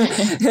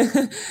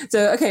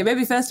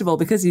maybe first of all,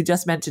 because you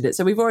just mentioned it,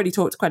 so we've already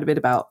talked quite a bit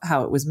about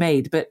how it was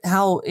made, but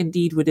how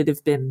indeed would it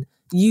have been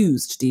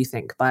used, do you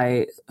think,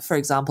 by, for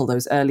example,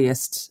 those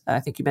earliest, I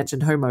think you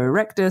mentioned Homo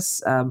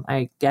erectus,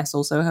 I guess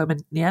also Homo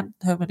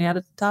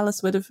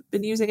neanderthalis would have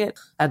been using it,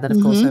 and then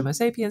of course Homo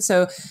sapiens.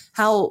 So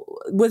how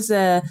was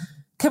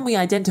can we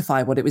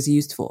identify what it was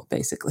used for,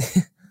 basically?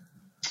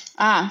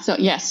 So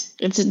yes,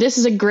 this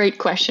is a great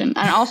question,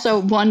 and also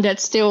one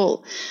that's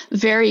still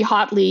very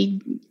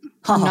hotly,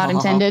 not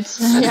intended.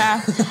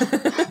 Yeah.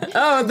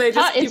 Oh, they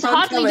just it's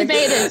hotly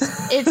debated.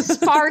 It's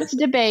sparked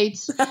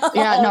debate.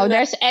 Yeah,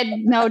 there's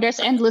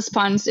endless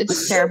puns.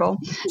 It's terrible.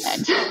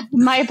 And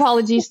my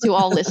apologies to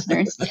all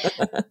listeners.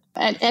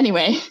 And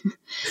anyway,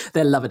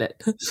 they're loving it.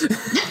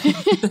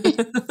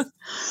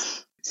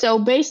 So,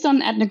 based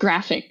on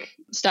ethnographic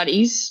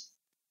studies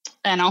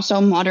and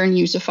also modern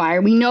use of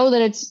fire, we know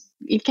that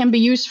it can be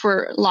used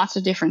for lots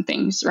of different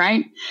things,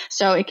 right?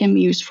 So it can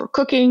be used for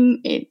cooking.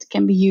 It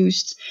can be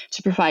used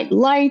to provide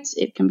light.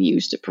 It can be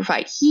used to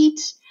provide heat.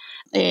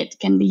 It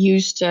can be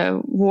used to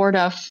ward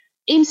off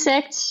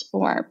insects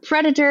or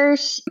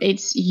predators.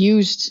 It's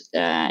used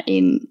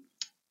in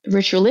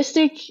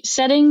ritualistic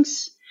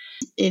settings.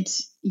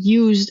 It's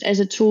used as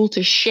a tool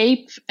to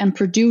shape and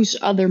produce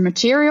other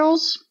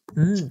materials.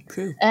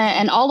 True.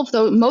 And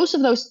most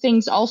of those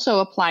things also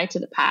apply to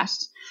the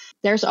past.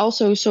 There's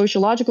also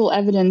sociological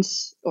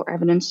evidence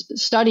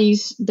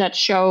studies that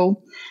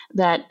show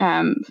that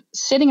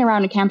sitting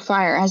around a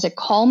campfire has a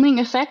calming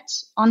effect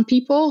on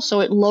people.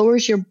 So it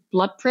lowers your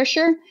blood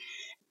pressure,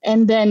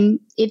 and then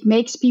it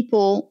makes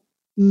people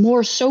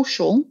more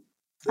social.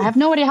 I have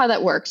no idea how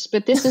that works,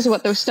 but this is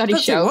what those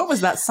studies show. What was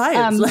that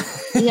science?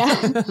 Yeah.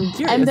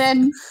 And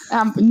then,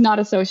 not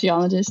a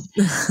sociologist.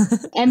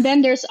 And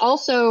then there's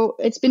also,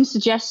 it's been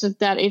suggested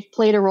that it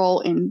played a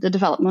role in the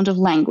development of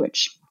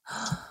language.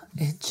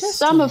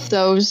 Some of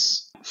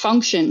those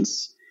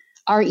functions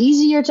are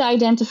easier to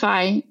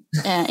identify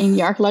in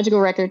the archaeological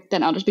record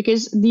than others,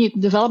 because the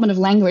development of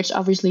language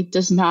obviously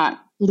does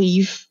not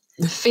leave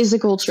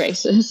physical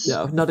traces.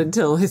 No, not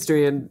until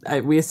history, and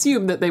we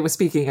assume that they were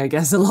speaking, I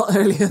guess, a lot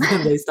earlier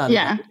than they started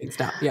writing things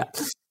down. Yeah.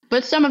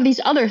 But some of these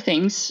other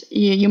things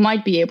you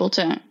might be able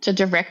to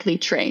directly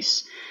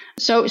trace.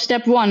 So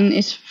step one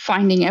is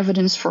finding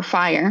evidence for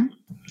fire.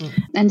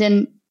 And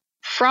then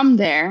from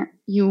there,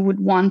 you would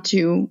want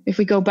to, if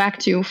we go back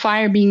to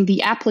fire being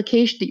the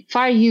application, the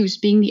fire use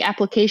being the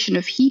application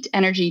of heat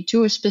energy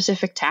to a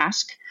specific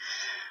task,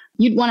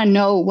 you'd want to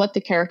know what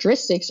the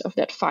characteristics of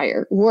that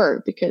fire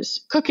were,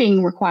 because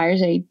cooking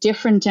requires a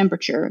different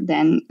temperature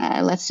than,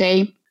 let's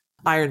say,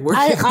 iron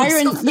working.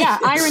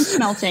 Iron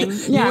smelting.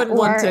 You wouldn't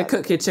want to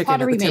cook your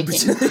chicken at the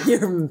temperature that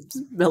you're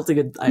melting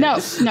it.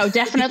 No,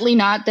 definitely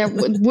not. There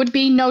would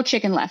be no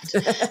chicken left.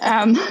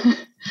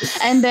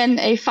 And then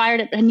a fire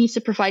that needs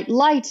to provide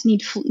light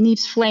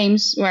needs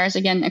flames, whereas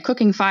again, a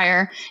cooking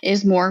fire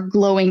is more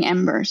glowing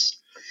embers.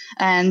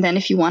 And then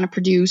if you want to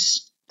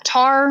produce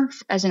tar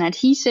as an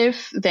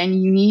adhesive, then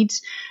you need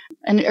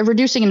a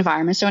reducing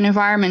environment. So an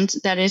environment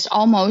that is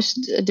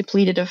almost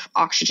depleted of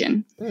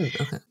oxygen.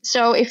 Okay.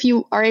 So if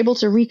you are able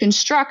to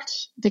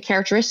reconstruct the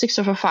characteristics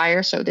of a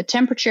fire, so the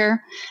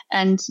temperature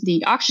and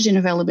the oxygen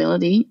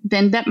availability,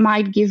 then that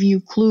might give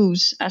you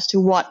clues as to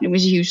what it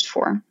was used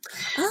for.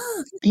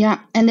 Yeah.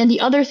 And then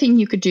the other thing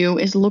you could do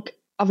is look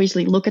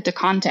at the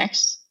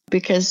context,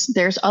 because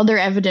there's other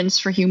evidence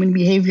for human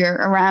behavior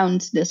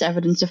around this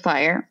evidence of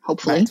fire,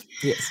 hopefully. Right.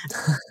 Yes.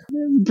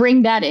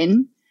 Bring that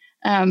in.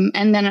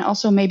 And then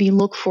also maybe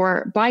look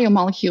for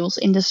biomolecules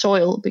in the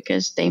soil,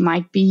 because they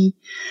might be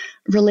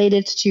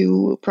related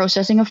to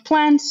processing of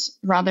plants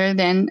rather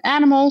than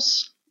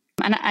animals.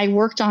 And I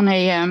worked on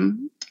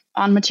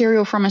on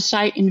material from a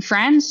site in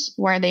France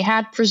where they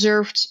had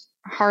preserved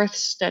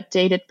hearths that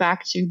dated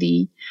back to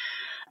the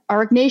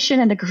Aurignacian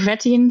and the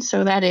Gravettian.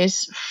 So that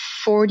is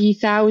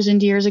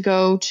 40,000 years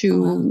ago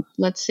to,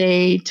 let's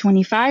say,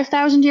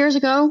 25,000 years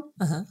ago.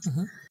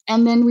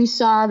 And then we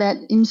saw that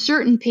in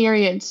certain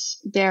periods,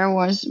 there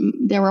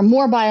were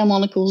more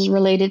biomolecules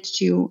related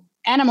to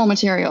animal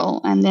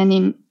material. And then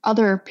in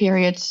other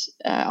periods,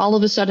 all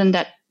of a sudden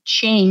that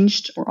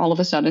changed, or all of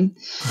a sudden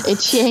it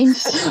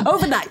changed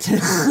overnight.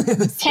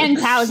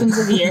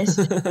 10,000s of years.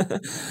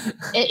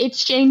 It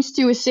changed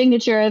to a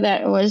signature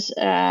that was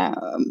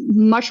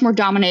much more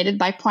dominated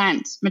by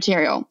plant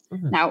material.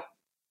 Now,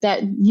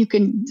 that you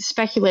can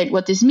speculate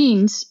what this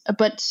means,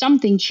 but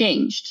something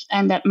changed,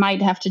 and that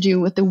might have to do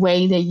with the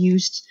way they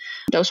used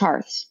those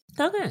hearths.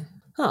 Okay.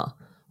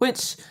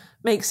 Which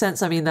makes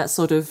sense. I mean, that's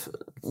sort of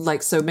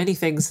like so many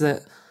things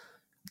that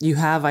you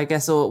have, I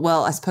guess, or,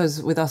 well, I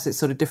suppose with us it's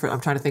sort of different.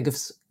 I'm trying to think of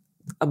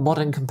a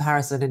modern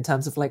comparison in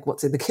terms of like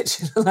what's in the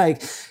kitchen,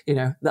 like, you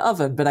know, the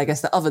oven, but I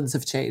guess the ovens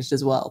have changed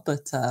as well.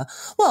 But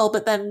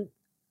then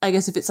I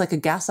guess if it's like a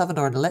gas oven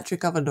or an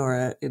electric oven or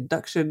an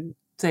induction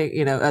thing,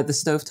 you know, the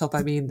stovetop,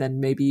 I mean, then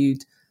maybe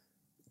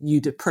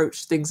you'd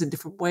approach things in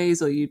different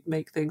ways, or you'd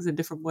make things in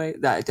different ways.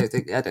 I don't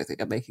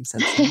think I'm making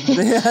sense.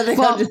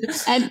 Well,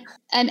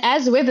 and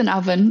as with an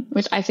oven,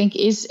 which I think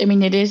is, I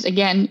mean, it is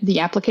again the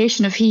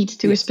application of heat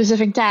to a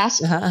specific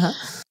task.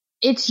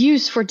 It's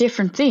used for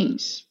different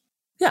things.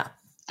 Yeah.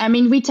 I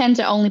mean, we tend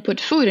to only put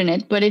food in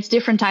it, but it's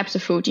different types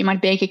of food. You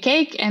might bake a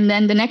cake, and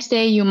then the next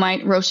day you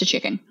might roast a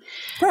chicken.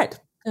 Right.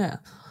 Yeah.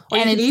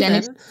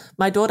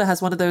 My daughter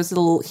has one of those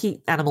little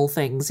heat animal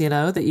things, you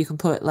know, that you can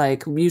put,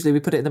 like, usually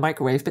we put it in the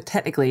microwave, but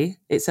technically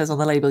it says on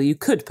the label you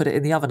could put it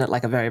in the oven at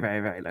like a very,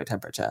 very, very low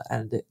temperature,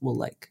 and it will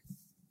like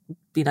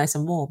be nice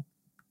and warm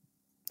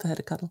for her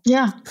to cuddle.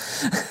 Yeah.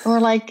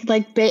 Or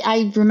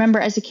I remember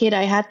as a kid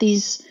I had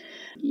these,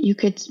 you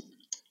could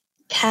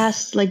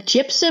cast like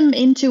gypsum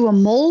into a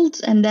mold,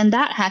 and then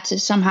that had to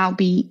somehow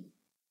be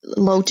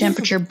low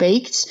temperature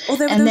baked,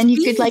 and then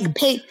you could like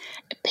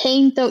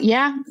paint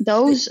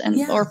those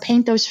or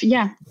paint those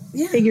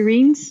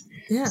figurines.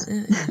 But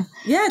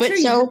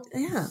true.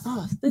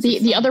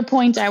 The other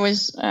point I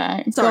was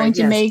going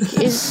to make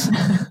is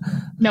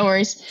no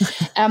worries,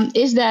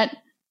 is that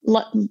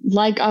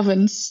like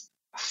ovens,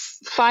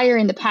 fire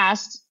in the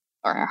past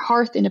or a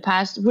hearth in the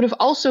past would have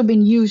also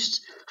been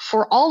used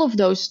for all of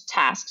those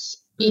tasks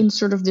in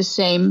sort of the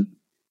same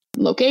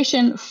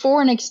location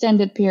for an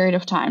extended period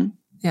of time.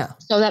 Yeah.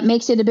 So that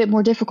makes it a bit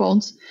more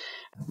difficult.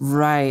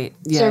 Right.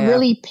 Yeah. So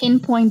really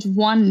pinpoint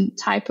one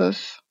type of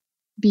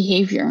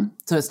behavior.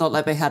 So it's not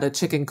like they had a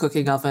chicken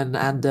cooking oven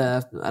and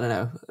I don't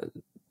know,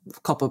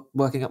 copper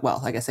working.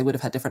 Well, I guess they would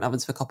have had different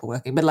ovens for copper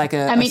working, but like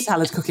a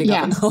salad cooking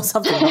oven or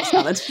something. Not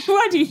salad.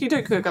 Why do you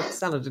don't cook up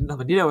salad in an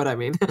oven? You know what I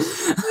mean?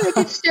 You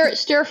could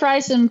stir fry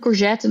some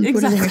courgette and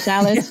put it in your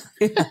salad.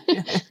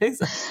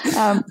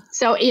 Exactly.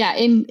 So yeah,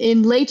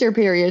 in later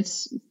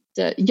periods,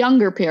 the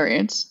younger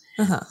periods,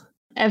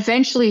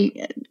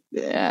 eventually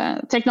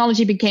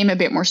technology became a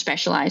bit more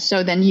specialized.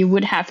 So then you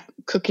would have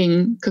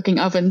cooking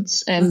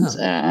ovens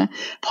and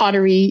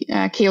pottery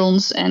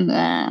kilns and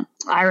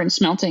iron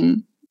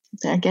smelting.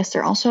 I guess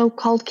they're also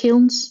called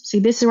kilns. See,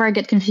 this is where I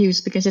get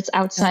confused because it's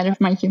outside of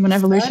my human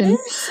evolution.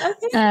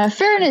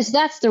 Fairness,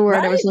 that's the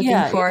word I was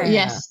looking for.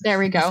 Yes, there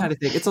we go. I'm trying to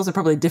think. It's also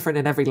probably different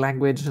in every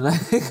language.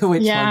 Like which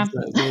ones and,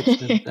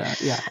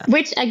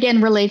 which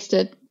again relates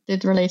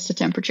to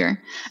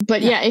temperature.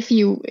 But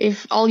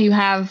if all you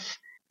have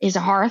is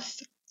a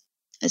hearth,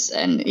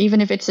 and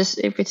even if it's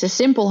a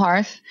simple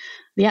hearth,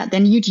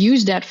 then you'd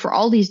use that for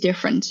all these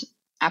different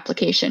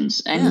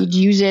applications, and you'd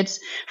use it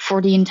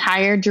for the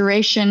entire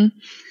duration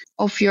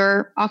of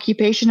your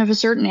occupation of a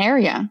certain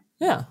area.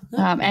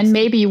 And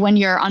maybe when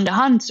you're on the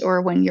hunt or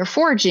when you're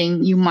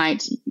foraging, you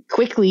might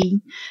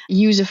quickly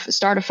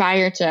start a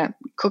fire to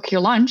cook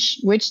your lunch,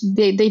 which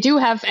they do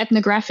have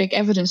ethnographic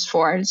evidence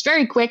for. It's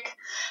very quick.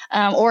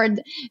 Or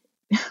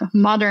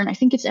modern, I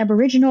think it's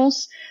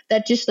Aboriginals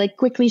that just like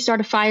quickly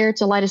start a fire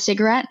to light a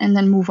cigarette and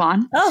then move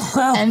on. Oh,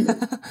 wow.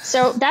 And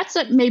so that's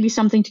maybe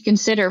something to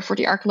consider for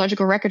the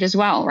archaeological record as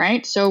well,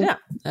 right? So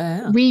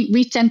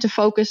we tend to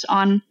focus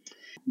on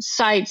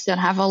sites that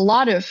have a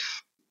lot of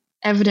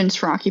evidence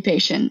for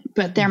occupation,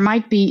 but there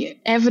might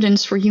be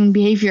evidence for human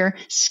behavior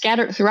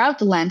scattered throughout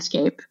the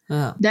landscape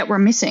that we're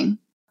missing.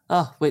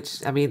 Oh,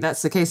 which, I mean,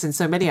 that's the case in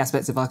so many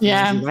aspects of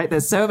archaeology, right?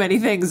 There's so many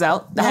things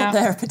out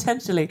there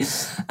potentially.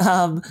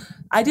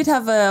 I did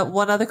have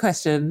one other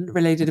question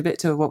related a bit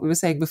to what we were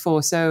saying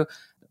before. So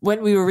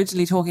when we were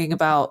originally talking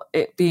about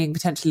it being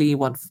potentially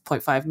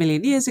 1.5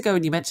 million years ago,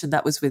 and you mentioned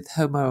that was with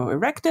Homo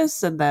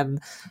erectus, and then,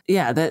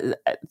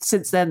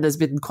 since then there's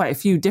been quite a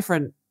few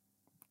different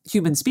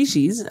human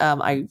species.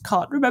 I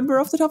can't remember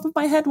off the top of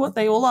my head what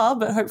they all are,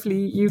 but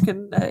hopefully you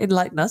can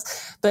enlighten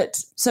us.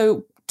 But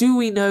so do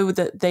we know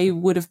that they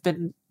would have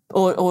been,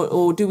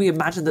 or do we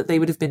imagine that they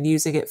would have been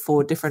using it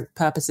for different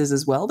purposes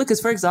as well? Because,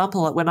 for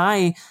example, when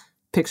I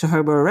picture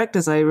Homo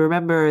erectus, I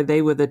remember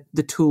they were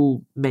the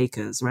tool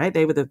makers, right?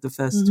 They were the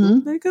first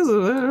tool makers.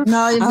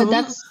 No, but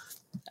that's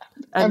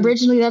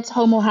originally that's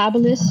Homo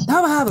habilis.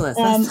 Homo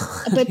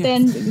habilis. But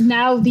then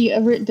now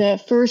the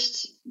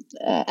first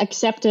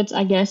accepted,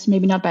 I guess,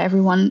 maybe not by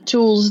everyone,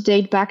 tools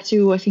date back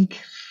to I think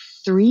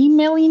 3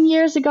 million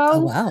years ago. Oh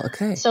wow!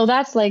 Okay. So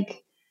that's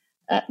like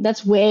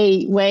that's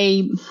way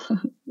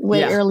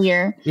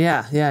earlier.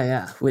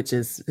 Yeah. Which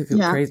is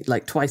crazy,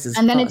 like twice as.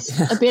 And then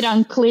it's a bit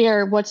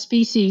unclear what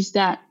species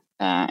that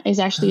is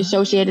actually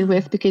associated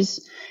with,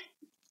 because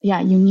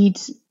you need,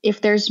 if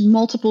there's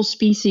multiple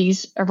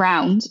species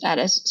around at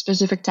a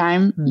specific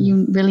time,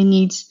 you really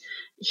need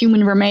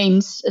human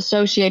remains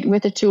associated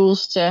with the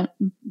tools to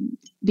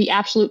be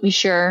absolutely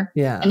sure.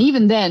 Yeah. And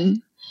even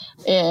then,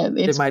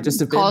 it might just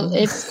have been.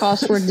 It's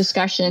cause for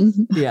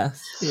discussion.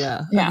 Yes.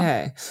 Yeah.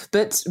 Okay.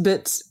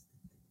 But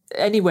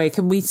anyway,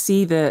 can we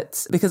see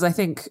that? Because I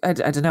think, I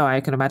don't know,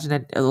 I can imagine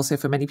it also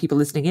for many people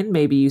listening in,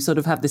 maybe you sort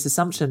of have this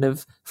assumption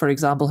of, for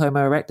example, Homo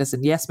erectus.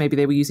 And yes, maybe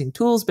they were using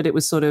tools, but it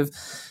was sort of,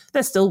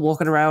 they're still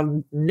walking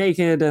around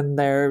naked and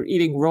they're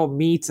eating raw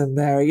meat and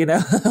they're,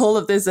 all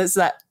of this. It's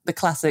the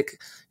classic,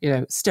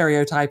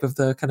 stereotype of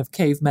the kind of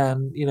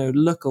caveman,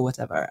 look or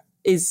whatever.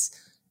 Is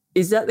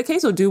that the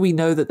case? Or do we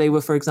know that they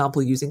were, for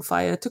example, using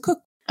fire to cook?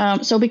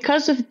 So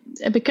because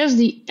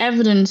the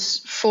evidence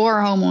for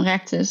Homo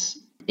erectus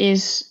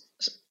is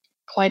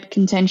quite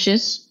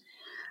contentious,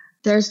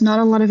 there's not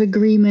a lot of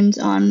agreement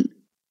on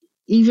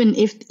even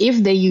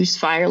if they used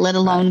fire, let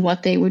alone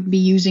what they would be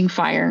using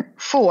fire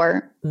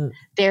for.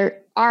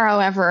 There are,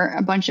 however,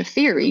 a bunch of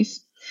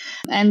theories.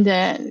 And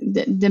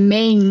the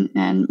main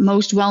and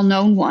most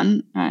well-known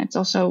one, it's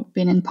also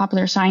been in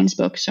popular science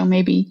books, so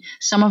maybe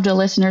some of the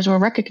listeners will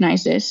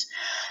recognize this,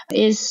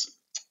 is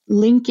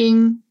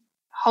linking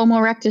Homo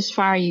erectus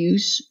fire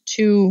use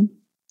to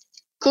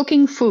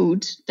cooking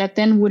food that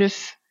then would have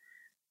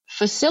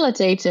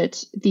facilitated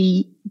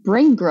the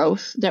brain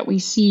growth that we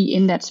see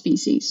in that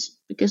species.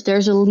 Because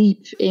there's a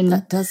leap in...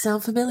 That does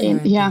sound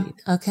familiar. Yeah.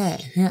 Okay.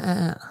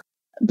 Yeah.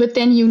 But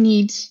then you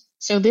need...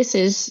 So this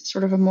is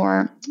sort of a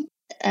more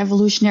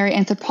evolutionary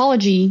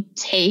anthropology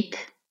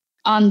take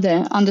on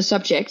the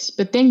subject.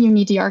 But then you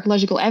need the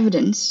archaeological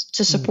evidence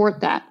to support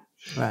that.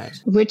 Right.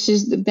 Which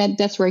is...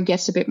 That's where it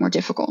gets a bit more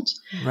difficult.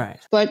 Right.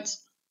 But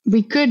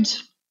we could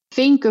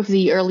think of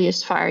the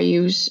earliest fire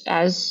use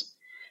as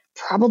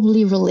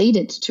probably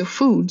related to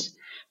food.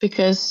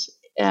 Because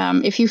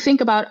if you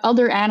think about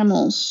other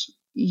animals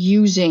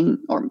using,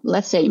 or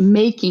let's say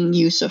making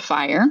use of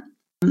fire,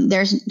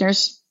 there's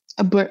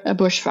a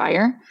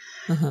bushfire,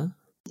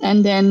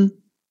 and then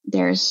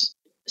there's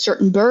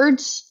certain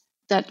birds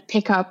that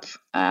pick up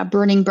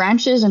burning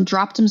branches and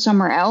drop them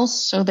somewhere else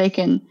so they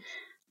can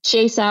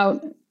chase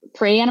out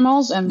prey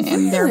animals, and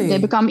they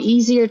become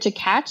easier to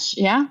catch.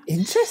 Yeah,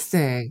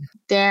 interesting.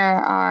 There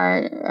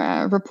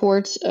are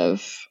reports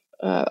of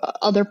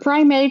other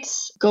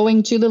primates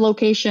going to the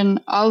location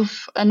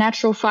of a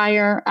natural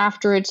fire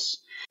after it's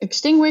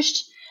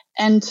extinguished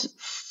and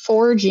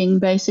foraging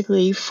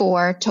basically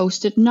for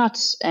toasted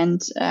nuts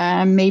and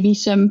maybe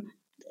some,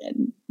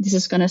 this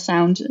is going to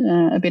sound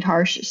a bit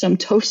harsh, some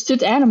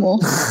toasted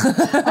animals.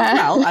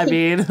 Well, I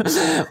mean,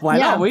 why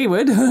not? We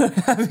would.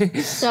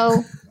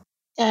 So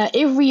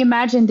if we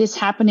imagine this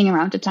happening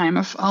around the time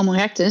of Homo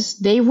erectus,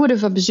 they would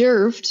have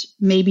observed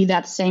maybe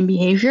that same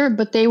behavior,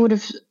 but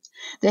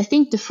I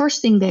think the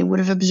first thing they would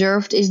have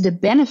observed is the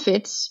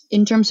benefits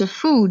in terms of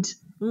food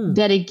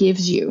that it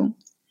gives you.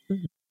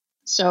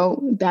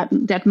 So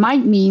that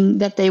might mean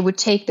that they would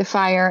take the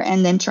fire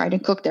and then try to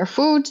cook their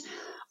food,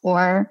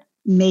 or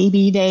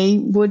maybe they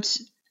would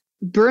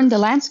burn the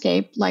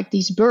landscape like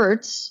these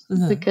birds,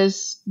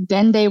 because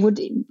then they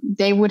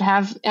would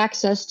have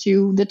access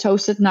to the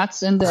toasted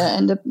nuts and the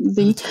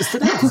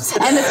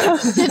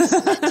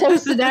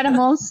toasted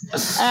animals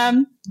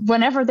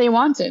whenever they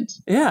wanted.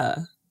 Yeah.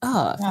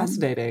 Oh,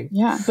 fascinating.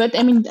 Yeah, but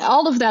I mean,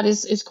 all of that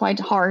is quite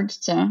hard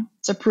to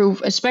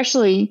prove,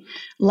 especially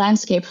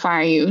landscape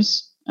fire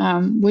use.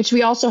 Which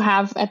we also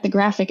have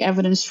ethnographic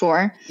evidence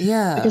for.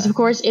 Yeah. Because of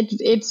course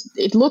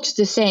it looks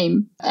the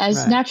same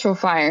as natural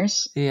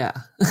fires. Yeah.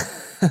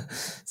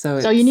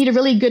 So you need a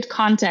really good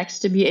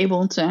context to be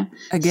able to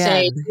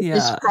say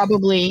this is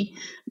probably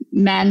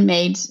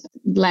man-made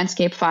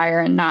landscape fire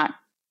and not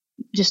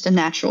just a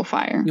natural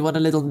fire. You want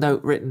a little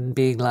note written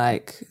being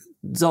like,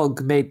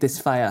 Zog made this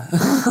fire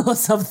or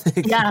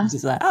something. Yeah.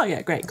 Just like, oh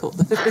yeah, great, cool.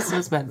 This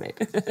was man-made.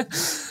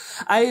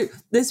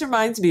 This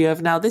reminds me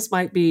of, now this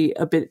might be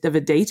a bit of a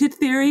dated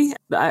theory.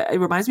 It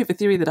reminds me of a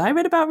theory that I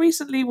read about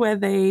recently where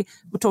they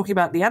were talking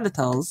about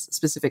Neanderthals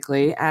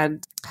specifically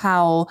and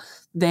how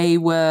they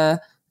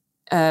were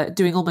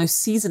doing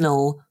almost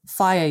seasonal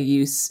fire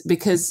use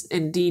because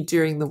indeed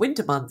during the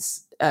winter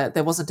months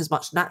there wasn't as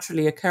much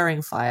naturally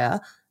occurring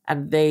fire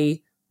and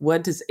they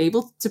weren't as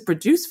able to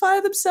produce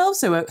fire themselves,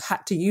 so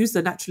had to use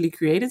the naturally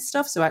created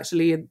stuff. So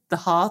actually the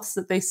hearths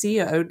that they see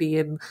are only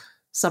in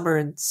summer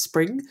and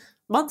spring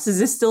months. Is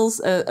this still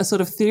a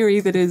sort of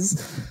theory that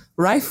is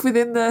rife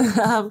within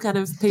the kind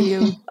of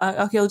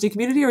paleoarchaeology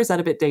community, or is that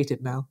a bit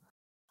dated now?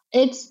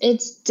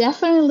 It's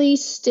definitely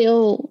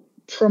still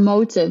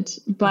promoted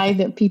by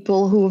the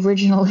people who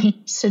originally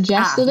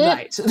suggested it.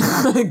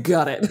 Right.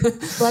 Got it.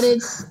 But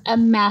it's a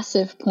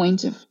massive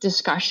point of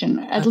discussion,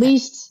 at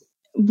least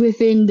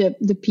within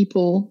the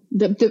people,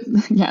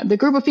 the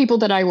group of people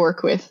that I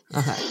work with.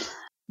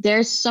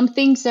 There's some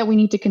things that we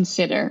need to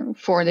consider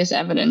for this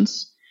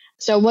evidence.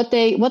 So what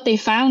they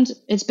found,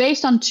 it's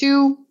based on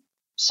 2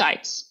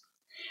 sites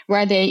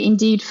where they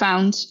indeed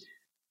found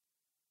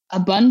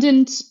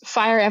abundant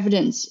fire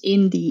evidence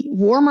in the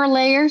warmer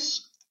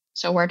layers,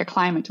 so where the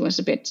climate was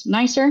a bit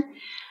nicer,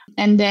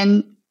 and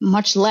then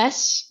much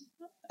less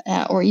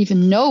or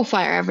even no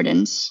fire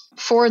evidence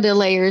for the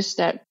layers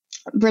that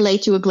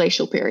relate to a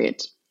glacial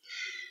period.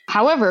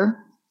 However,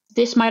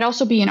 this might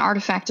also be an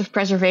artifact of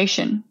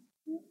preservation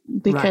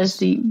because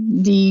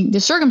the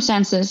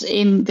circumstances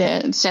in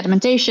the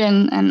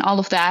sedimentation and all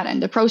of that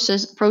and the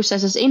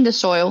processes in the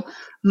soil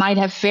might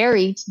have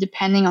varied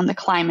depending on the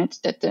climate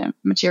that the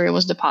material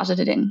was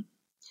deposited in.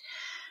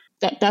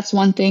 That's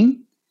one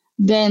thing.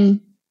 Then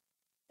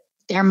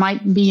there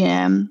might be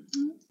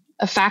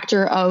a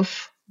factor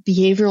of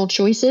behavioral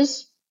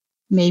choices.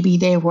 Maybe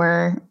they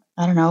were,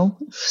 I don't know,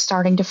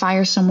 starting to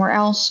fire somewhere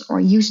else or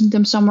using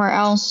them somewhere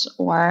else,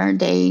 or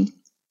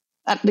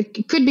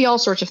it could be all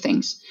sorts of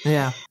things.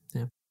 Yeah.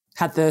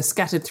 Had the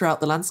scattered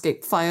throughout the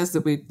landscape fires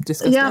that we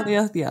discussed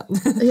earlier. Yeah.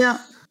 Yeah.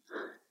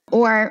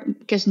 Or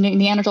because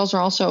Neanderthals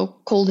are also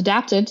cold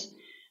adapted,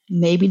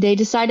 maybe they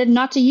decided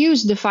not to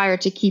use the fire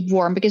to keep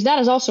warm, because that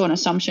is also an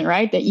assumption,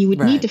 right? That you would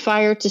need the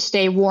fire to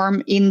stay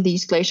warm in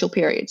these glacial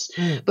periods.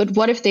 But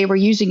what if they were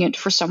using it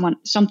for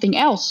something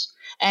else?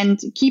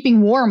 And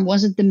keeping warm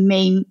wasn't the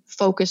main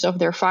focus of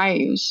their fire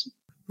use.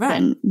 Right.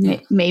 And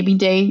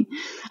maybe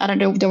I don't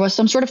know, there was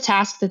some sort of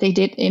task that they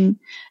did in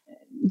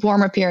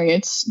warmer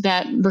periods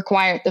that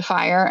required the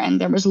fire, and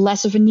there was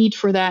less of a need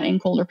for that in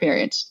colder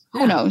periods.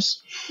 Who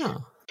knows?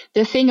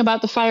 The thing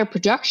about the fire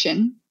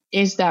production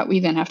is that we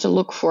then have to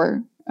look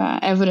for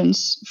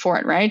evidence for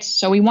it, right?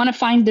 So we want to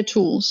find the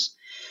tools.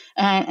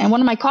 And one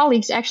of my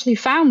colleagues actually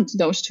found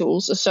those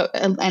tools,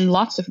 and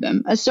lots of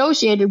them,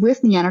 associated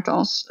with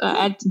Neanderthals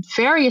at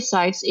various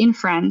sites in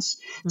France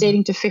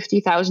dating to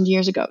 50,000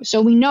 years ago.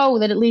 So we know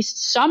that at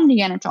least some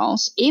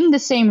Neanderthals in the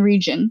same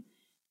region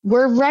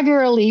were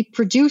regularly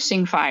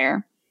producing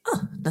fire.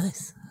 Oh,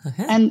 nice.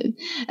 Okay. And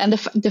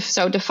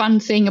the fun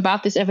thing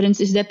about this evidence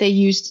is that they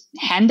used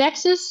hand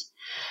axes.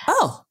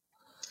 Oh,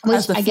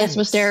 which I guess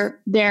was their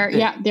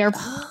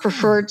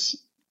preferred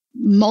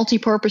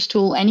multi-purpose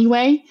tool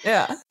anyway.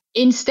 Yeah.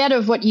 Instead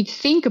of what you'd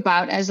think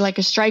about as like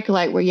a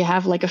striker-light, where you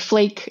have like a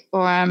flake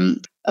or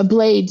a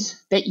blade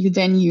that you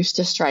then use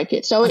to strike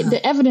it. So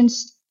the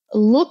evidence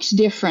looks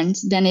different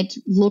than it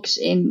looks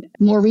in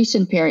more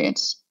recent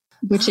periods,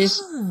 which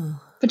is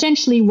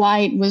potentially why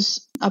it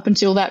was, up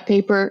until that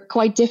paper,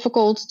 quite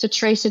difficult to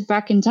trace it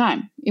back in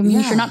time. If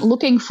you're not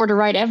looking for the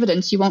right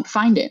evidence, you won't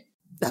find it.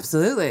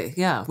 Absolutely,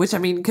 yeah. Which, I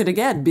mean, could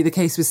again be the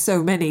case with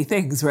so many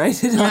things,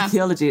 right? In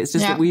archaeology, it's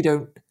just that we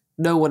don't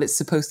know what it's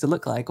supposed to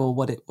look like or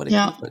what it could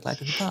look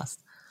like in the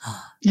past.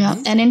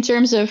 And in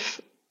terms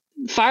of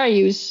fire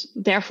use,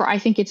 therefore, I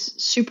think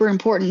it's super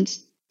important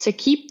to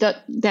keep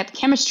that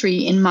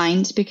chemistry in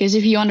mind, because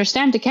if you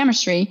understand the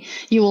chemistry,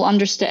 you will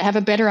have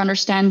a better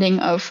understanding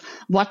of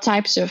what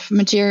types of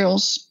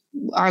materials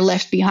are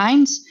left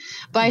behind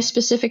by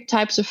specific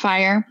types of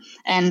fire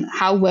and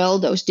how well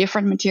those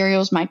different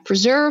materials might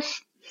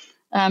preserve.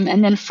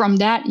 And then from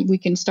that, we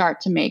can start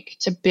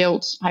to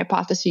build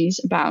hypotheses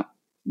about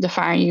the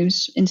fire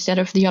use instead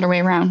of the other way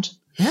around.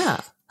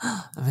 Yeah.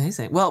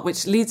 Amazing. Well,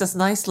 which leads us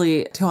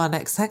nicely to our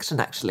next section,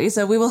 actually.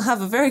 So we will have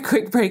a very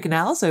quick break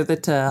now so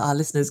that our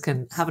listeners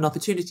can have an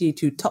opportunity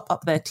to top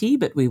up their tea,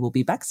 but we will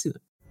be back soon.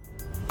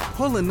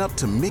 Pulling up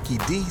to Mickey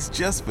D's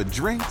just for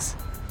drinks?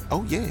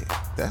 Oh, yeah,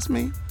 that's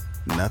me.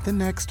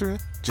 Nothing extra,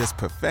 just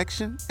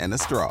perfection and a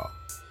straw.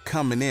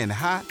 Coming in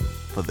hot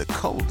for the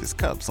coldest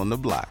cups on the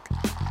block.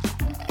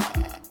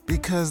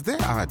 Because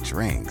there are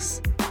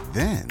drinks.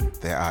 Then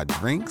there are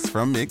drinks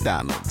from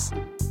McDonald's.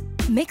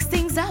 Mix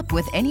things up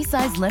with any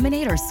size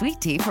lemonade or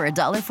sweet tea for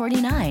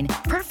 $1.49.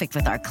 Perfect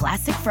with our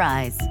classic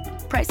fries.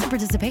 Price and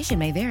participation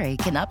may vary.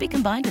 Cannot be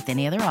combined with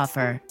any other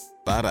offer.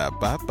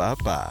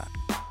 Ba-da-ba-ba-ba.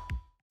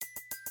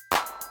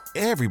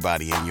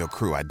 Everybody in your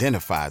crew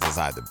identifies as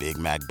either Big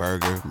Mac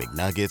Burger,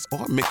 McNuggets,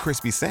 or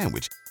McCrispy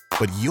Sandwich.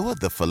 But you're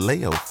the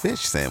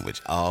Filet-O-Fish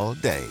Sandwich all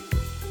day.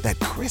 That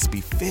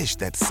crispy fish,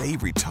 that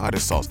savory tartar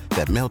sauce,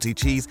 that melty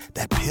cheese,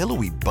 that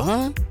pillowy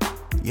bun.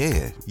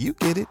 Yeah, you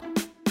get it.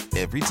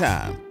 Every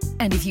time.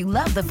 And if you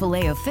love the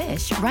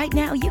Filet-O-Fish, right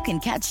now you can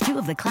catch two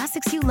of the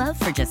classics you love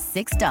for just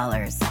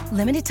 $6.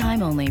 Limited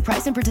time only.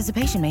 Price and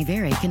participation may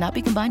vary. Cannot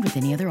be combined with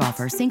any other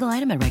offer. Single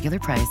item at regular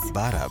price.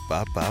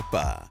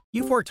 Ba-da-ba-ba-ba.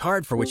 You've worked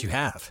hard for what you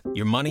have.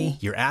 Your money,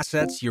 your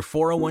assets, your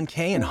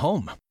 401k, and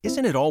home.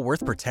 Isn't it all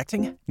worth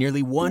protecting?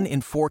 Nearly 1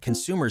 in 4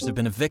 consumers have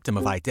been a victim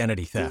of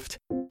identity theft.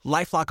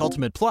 LifeLock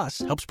Ultimate Plus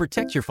helps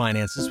protect your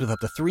finances with up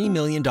to $3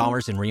 million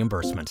in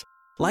reimbursement.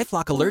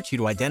 LifeLock alerts you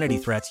to identity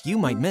threats you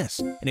might miss.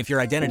 And if your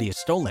identity is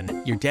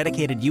stolen, your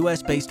dedicated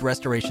U.S.-based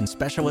restoration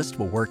specialist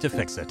will work to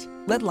fix it.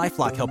 Let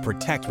LifeLock help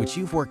protect what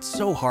you've worked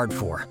so hard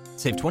for.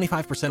 Save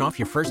 25% off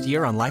your first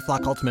year on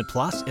LifeLock Ultimate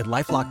Plus at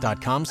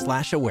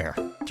LifeLock.com/aware.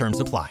 Terms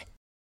apply.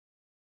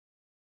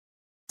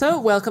 So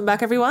welcome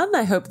back, everyone.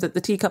 I hope that the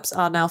teacups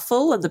are now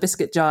full and the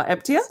biscuit jar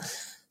emptier.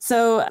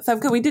 So,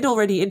 Femke, we did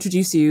already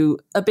introduce you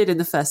a bit in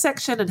the first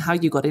section and how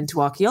you got into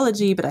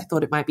archaeology, but I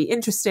thought it might be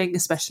interesting,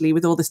 especially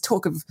with all this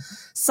talk of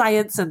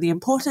science and the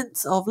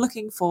importance of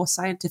looking for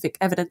scientific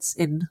evidence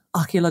in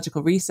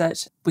archaeological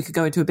research. We could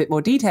go into a bit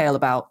more detail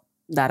about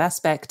that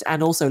aspect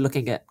and also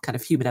looking at kind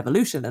of human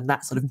evolution and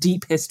that sort of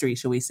deep history,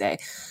 shall we say.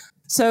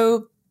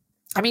 So,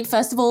 I mean,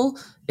 first of all,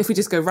 if we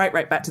just go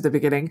right back to the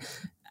beginning,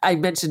 I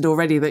mentioned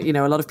already that,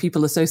 a lot of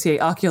people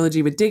associate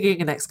archaeology with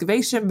digging and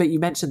excavation, but you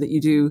mentioned that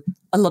you do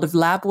a lot of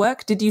lab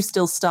work. Did you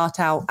still start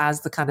out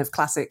as the kind of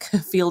classic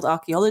field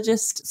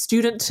archaeologist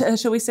student,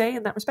 shall we say,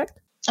 in that respect?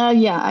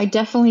 Yeah, I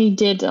definitely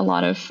did a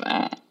lot of,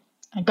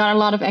 I got a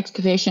lot of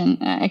excavation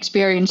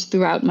experience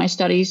throughout my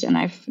studies, and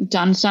I've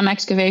done some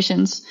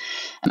excavations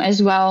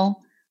as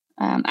well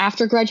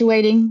after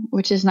graduating,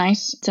 which is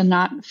nice to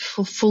not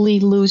fully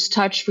lose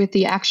touch with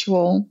the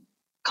actual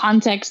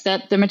context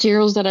that the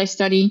materials that I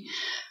study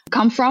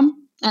come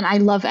from. And I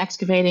love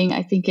excavating.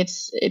 I think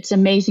it's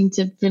amazing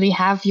to really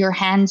have your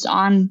hands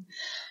on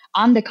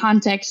the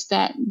context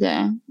that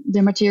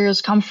the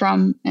materials come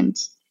from, and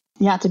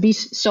to be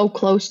so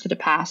close to the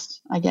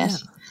past, I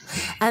guess. Yeah.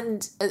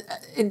 And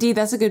indeed,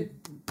 that's a good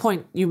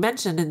point you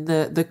mentioned in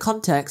the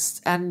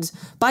context. And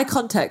by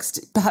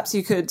context, perhaps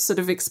you could sort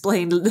of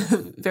explain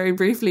very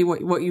briefly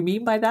what you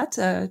mean by that,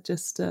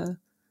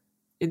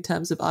 in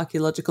terms of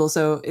archaeological.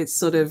 So it's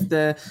sort of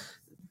the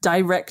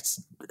direct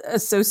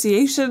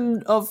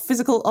association of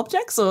physical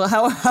objects, or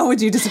how would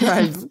you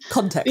describe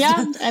context?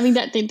 Yeah, I mean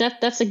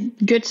that's a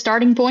good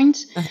starting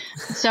point.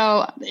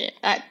 So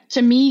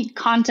to me,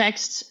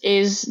 context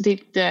is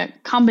the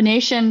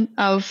combination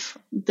of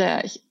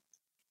the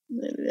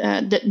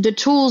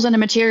tools and the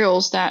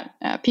materials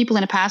that people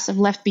in the past have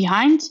left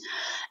behind,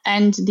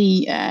 and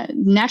the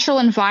natural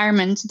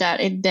environment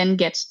that it then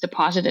gets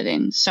deposited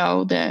in.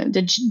 So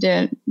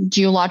the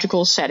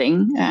geological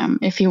setting,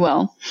 if you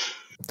will.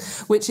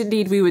 Which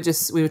indeed we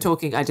were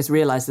talking, I just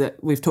realized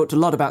that we've talked a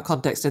lot about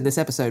context in this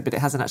episode, but it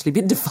hasn't actually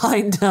been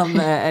defined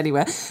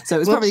anywhere. So it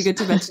was probably good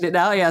to mention it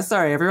now. Yeah,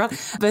 sorry everyone.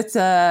 But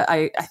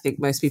I think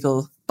most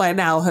people by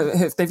now,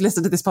 if they've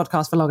listened to this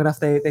podcast for long enough,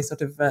 they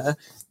sort of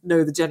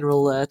know the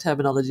general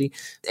terminology.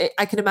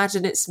 I can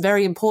imagine it's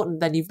very important.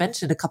 Then you've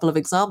mentioned a couple of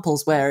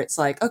examples where it's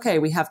like, okay,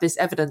 we have this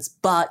evidence,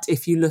 but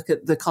if you look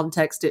at the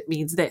context, it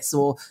means this,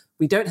 or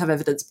we don't have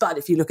evidence, but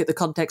if you look at the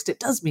context, it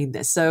does mean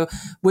this. So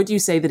would you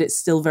say that it's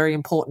still very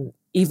important,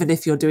 even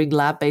if you're doing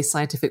lab-based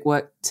scientific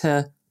work,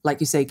 to, like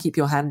you say, keep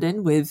your hand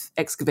in with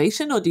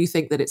excavation, or do you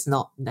think that it's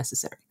not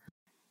necessary?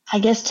 I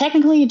guess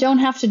technically you don't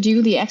have to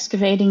do the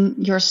excavating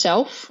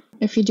yourself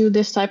if you do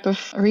this type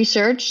of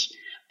research,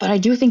 but I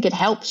do think it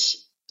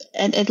helps,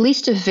 at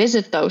least to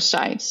visit those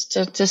sites,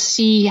 to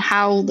see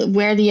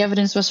where the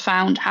evidence was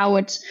found, how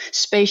it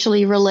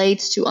spatially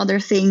relates to other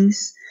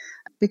things,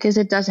 because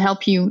it does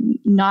help you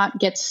not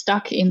get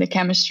stuck in the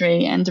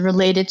chemistry and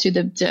relate it to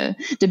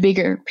the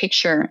bigger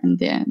picture and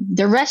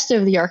the rest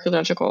of the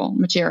archaeological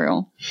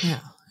material.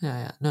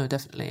 Yeah, no,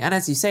 definitely. And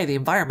as you say, the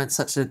environment's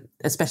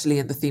especially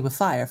in the theme of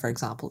fire, for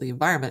example, the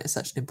environment is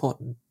such an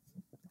important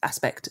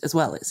aspect as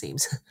well, it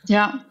seems.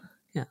 Yeah.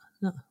 Yeah.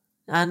 No.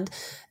 And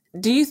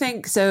do you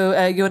think,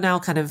 so you're now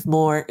kind of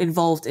more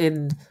involved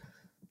in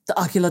the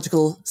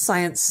archaeological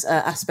science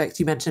aspect.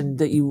 You mentioned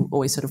that you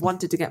always sort of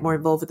wanted to get more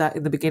involved with that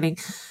in the beginning.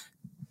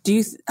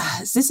 This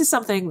is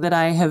something that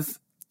I have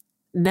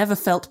never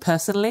felt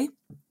personally,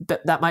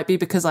 but that might be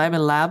because I'm a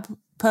lab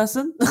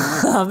person.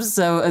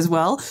 So as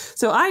well.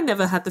 So I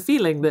never had the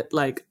feeling that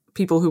like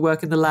people who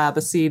work in the lab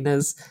are seen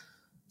as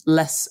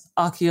less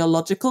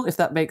archaeological, if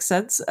that makes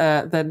sense,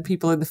 than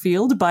people in the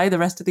field by the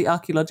rest of the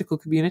archaeological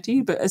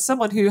community. But as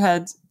someone who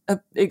had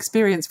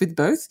experience with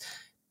both,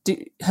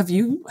 have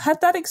you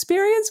had that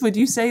experience? Would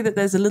you say that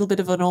there's a little bit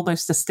of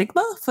almost a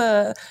stigma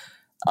for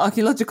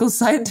archaeological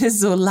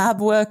scientists or lab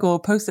work or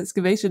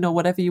post-excavation or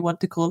whatever you want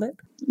to call it?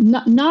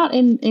 Not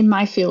in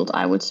my field,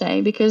 I would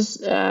say,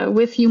 because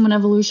with human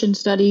evolution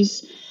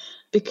studies,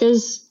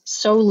 because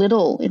so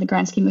little in the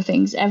grand scheme of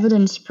things,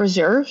 evidence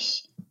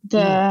preserves,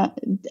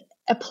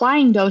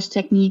 applying those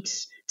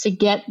techniques to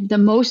get the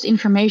most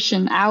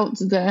information out,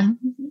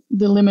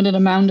 the limited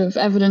amount of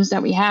evidence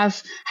that we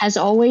have, has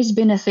always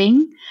been a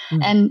thing.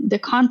 And the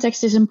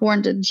context is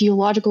important. The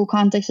geological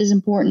context is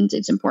important.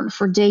 It's important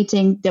for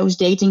dating. Those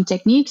dating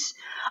techniques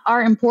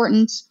are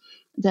important.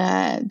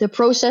 The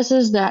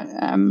processes that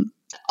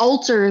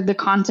alter the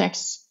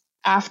context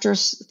after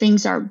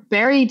things are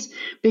buried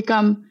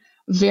become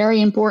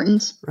very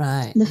important,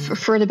 right? The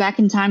further back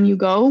in time you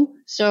go.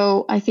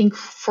 So I think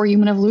for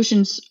human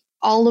evolutions,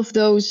 all of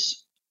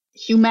those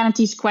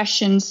humanities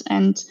questions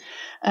and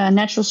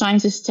natural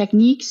sciences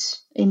techniques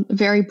in a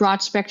very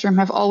broad spectrum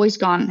have always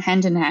gone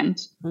hand in hand.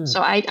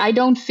 So I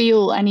don't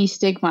feel any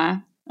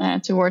stigma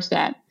towards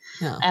that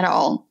at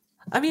all.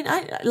 I mean,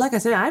 like I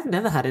said, I've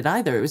never had it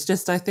either. It was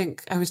just, I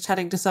think I was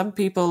chatting to some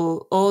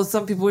people, or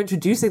some people were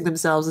introducing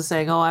themselves as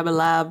saying, oh, I'm a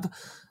lab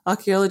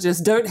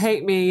archaeologist, don't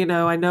hate me,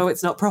 I know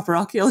it's not proper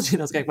archaeology.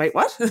 And I was going, wait,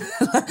 what?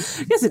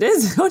 Yes, it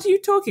is. What are you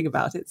talking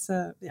about? It's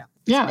I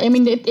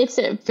mean, it's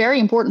a very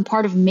important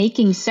part of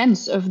making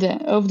sense of the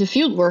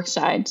fieldwork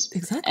side.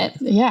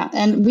 Exactly.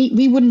 And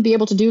we wouldn't be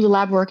able to do the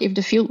lab work if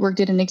the fieldwork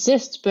didn't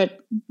exist, but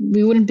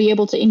we wouldn't be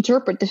able to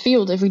interpret the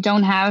field if we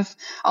don't have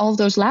all of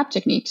those lab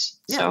techniques.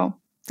 So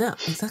yeah,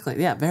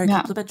 exactly. Yeah, very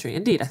complementary.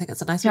 Indeed, I think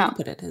that's a nice way to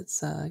put it.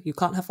 It's you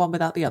can't have one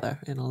without the other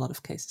in a lot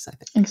of cases, I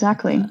think.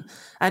 Exactly.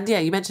 And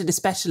you mentioned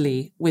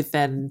especially with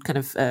then kind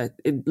of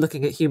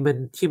looking at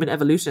human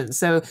evolution.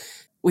 So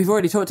we've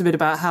already talked a bit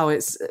about how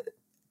it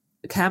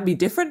can be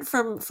different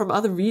from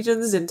other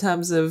regions in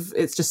terms of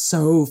it's just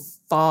so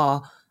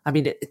far. I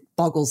mean, it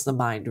boggles the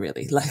mind,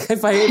 really. Like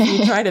if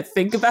you try to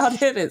think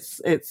about it,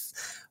 it's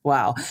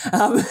wow.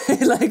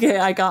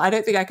 I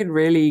don't think I can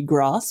really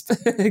grasp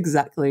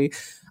exactly.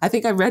 I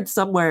think I read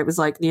somewhere it was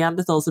like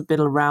Neanderthals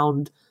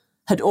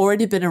had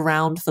already been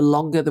around for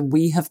longer than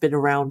we have been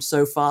around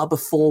so far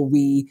before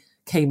we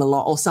came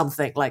along, or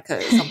something like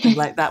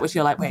that, which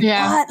you're like, wait,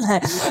 what?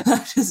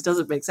 That just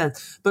doesn't make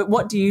sense. But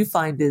what do you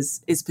find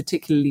is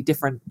particularly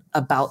different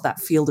about that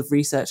field of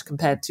research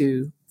compared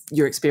to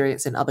your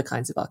experience in other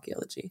kinds of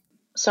archaeology?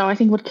 So I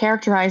think what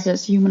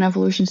characterizes human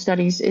evolution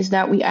studies is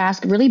that we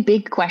ask really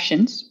big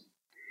questions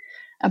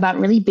about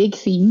really big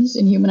themes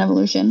in human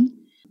evolution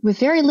with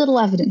very little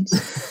evidence.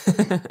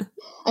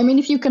 I mean,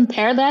 if you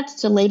compare that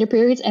to later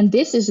periods, and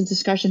this is a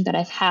discussion that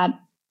I've had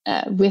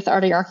with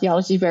early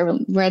archaeology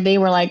where they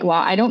were like, well,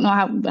 I don't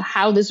know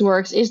how this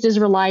works. Is this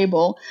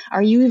reliable?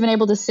 Are you even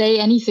able to say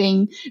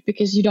anything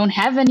because you don't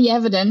have any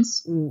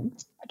evidence?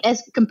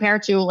 As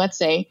compared to, let's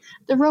say,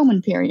 the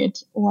Roman period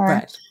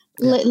or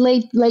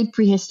late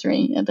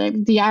prehistory,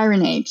 the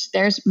Iron Age,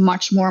 there's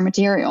much more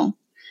material,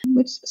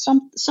 which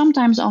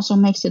sometimes also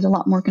makes it a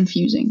lot more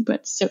confusing.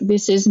 But so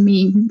this is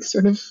me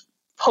sort of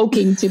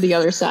poking to the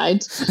other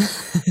side.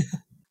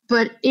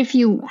 But if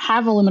you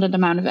have a limited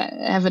amount of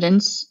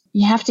evidence,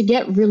 you have to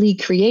get really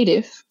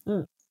creative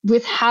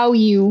with how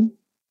you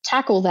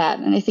tackle that.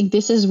 And I think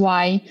this is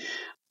why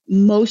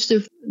most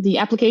of the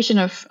application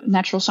of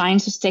natural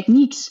sciences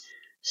techniques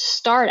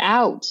start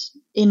out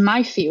in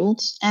my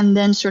field and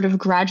then sort of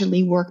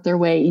gradually work their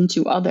way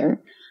into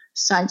other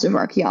sides of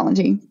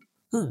archaeology.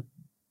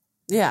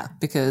 Yeah,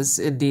 because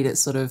indeed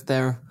it's sort of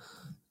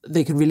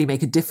they can really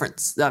make a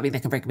difference. I mean, they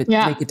can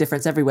make a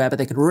difference everywhere, but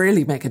they can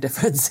really make a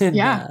difference in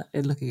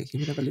looking at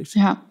human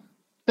evolution. Yeah,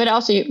 but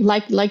also,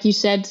 like you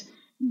said,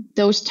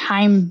 those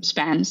time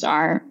spans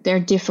they're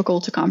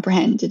difficult to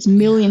comprehend. It's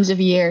millions of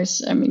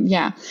years. I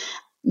mean,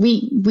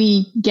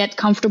 we get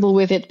comfortable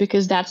with it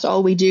because that's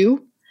all we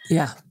do.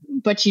 Yeah.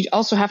 But you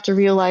also have to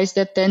realize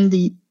that then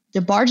the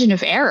margin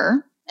of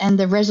error and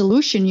the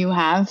resolution you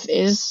have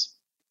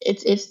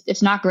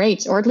it's not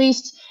great, or at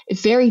least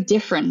it's very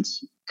different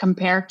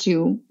compared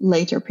to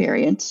later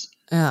periods.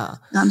 Yeah.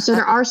 So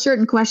there are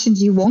certain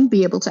questions you won't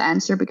be able to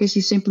answer because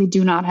you simply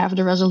do not have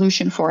the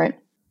resolution for it.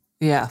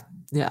 Yeah.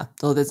 Yeah.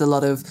 So there's a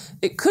lot of,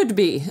 it could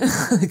be, be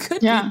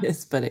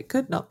this, but it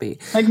could not be.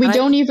 Like we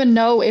don't even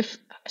know if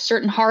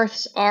certain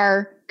hearths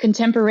are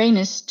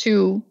contemporaneous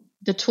to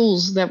the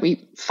tools that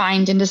we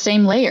find in the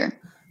same layer.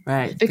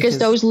 Right. Because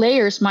those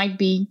layers might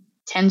be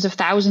tens of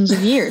thousands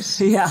of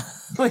years. Yeah.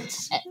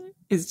 Which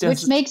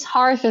makes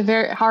hearths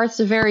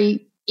a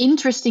very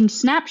interesting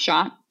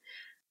snapshot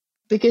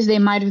because they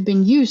might have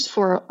been used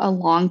for a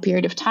long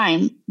period of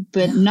time,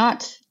 but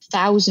not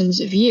thousands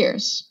of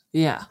years.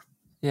 Yeah.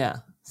 Yeah.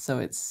 So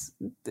it's,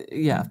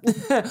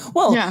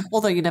 well,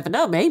 although you never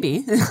know, maybe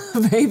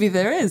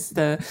there is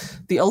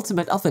the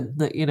ultimate oven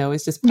that,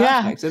 is just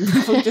perfect and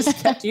people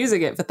just kept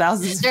using it for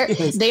thousands of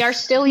years. They are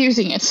still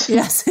using it.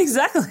 Yes,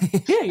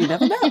 exactly. Yeah, you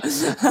never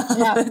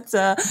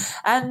know.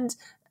 And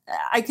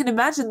I can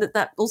imagine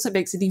that also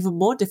makes it even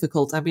more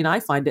difficult. I mean, I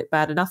find it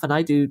bad enough, and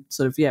I do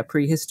sort of,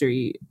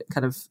 prehistory,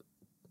 kind of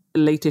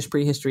late-ish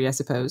prehistory, I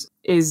suppose,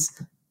 is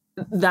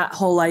that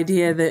whole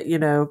idea that,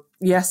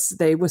 yes,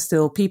 they were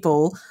still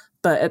people,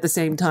 but at the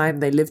same time,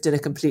 they lived in a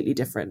completely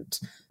different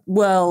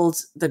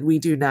world than we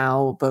do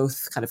now,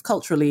 both kind of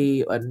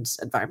culturally and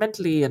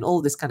environmentally and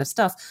all this kind of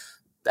stuff.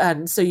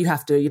 And so you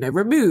have to,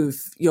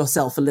 remove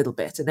yourself a little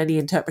bit. And any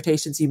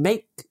interpretations you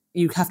make,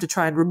 you have to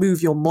try and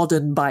remove your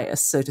modern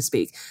bias, so to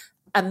speak.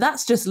 And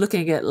that's just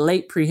looking at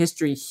late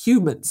prehistory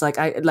humans, like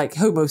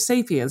Homo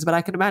sapiens. But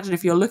I can imagine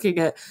if you're looking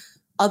at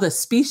other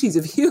species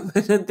of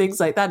human and things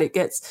like that,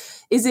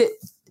 is it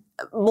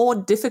more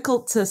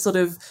difficult to sort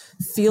of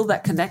feel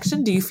that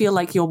connection? Do you feel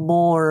like you're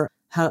more,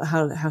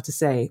 how to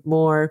say,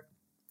 more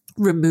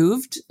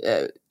removed,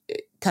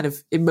 kind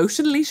of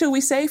emotionally, shall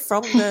we say,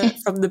 from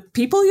the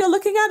people you're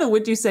looking at, or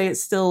would you say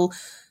that's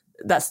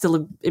still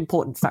an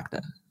important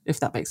factor, if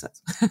that makes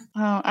sense?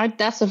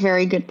 That's a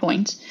very good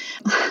point.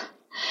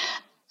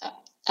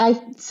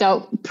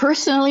 So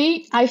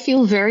personally, I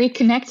feel very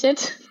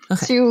connected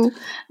to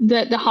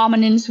the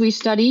hominins we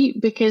study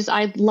because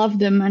I love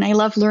them and I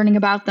love learning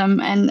about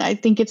them. And I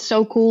think it's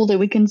so cool that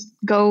we can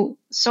go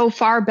so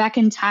far back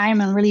in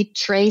time and really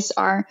trace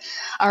our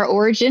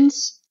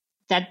origins.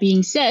 That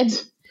being said,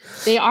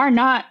 they're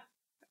not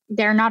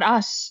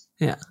us.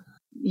 Yeah.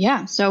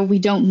 Yeah. So we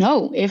don't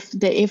know if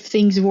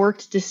things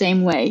worked the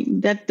same way.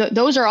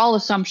 Those are all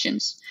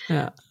assumptions.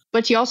 Yeah.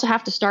 But you also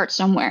have to start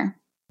somewhere.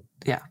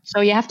 Yeah.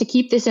 So you have to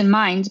keep this in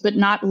mind, but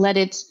not let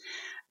it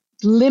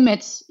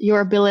limit your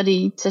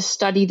ability to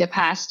study the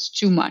past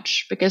too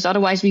much, because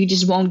otherwise we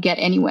just won't get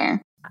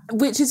anywhere.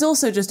 Which is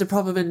also just a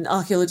problem in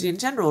archaeology in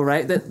general,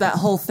 right? That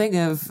whole thing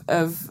of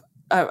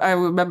I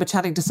remember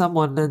chatting to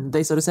someone and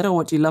they sort of said, oh,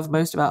 what do you love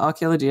most about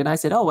archaeology? And I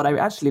said, oh, what I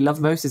actually love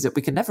most is that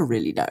we can never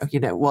really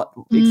know, what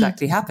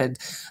exactly happened.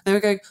 They were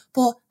going,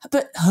 well,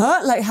 but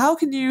like, how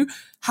can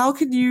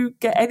you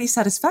get any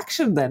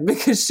satisfaction then?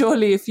 Because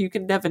surely if you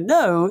can never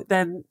know,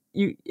 then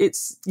you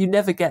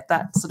never get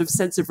that sort of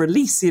sense of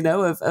release,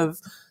 of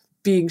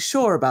being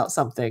sure about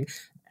something.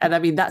 And I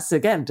mean, that's,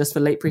 again, just for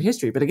late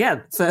prehistory. But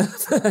again, for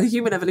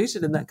human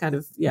evolution and that kind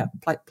of,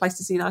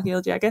 Pleistocene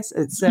archaeology, I guess,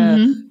 it's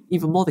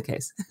even more the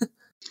case.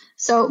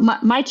 So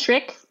my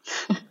trick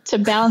to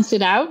balance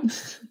it out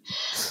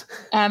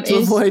to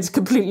avoid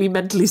completely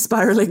mentally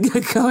spiraling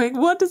and going,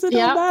 what does it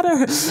all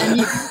matter?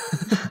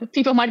 And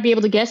people might be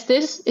able to guess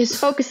this, is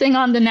focusing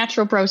on the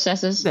natural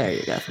processes. There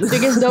you go.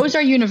 Because those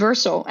are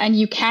universal and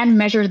you can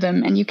measure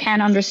them and you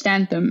can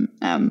understand them.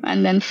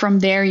 And then from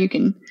there, you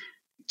can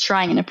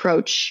try and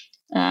approach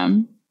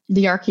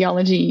the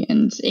archaeology,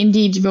 and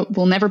indeed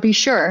we'll never be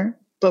sure,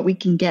 but we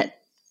can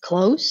get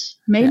close,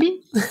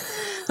 maybe.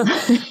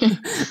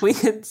 We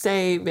could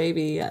say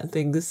maybe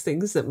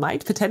things that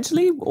might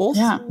potentially, or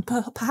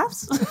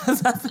perhaps.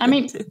 I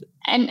mean,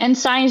 and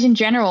science in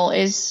general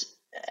is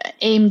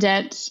aimed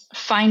at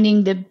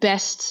finding the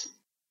best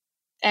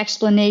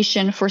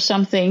explanation for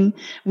something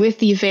with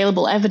the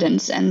available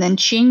evidence, and then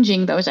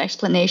changing those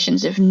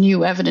explanations if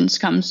new evidence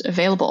comes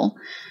available.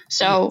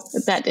 So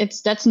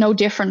that's no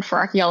different for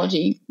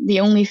archaeology.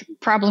 The only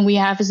problem we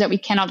have is that we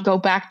cannot go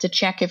back to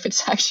check if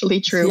it's actually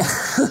true,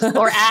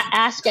 or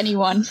ask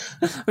anyone.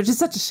 Which is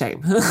such a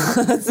shame.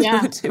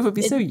 It would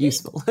be so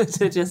useful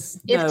to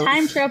just know. If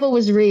time travel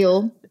was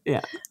real,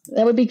 that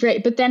would be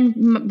great. But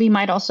then we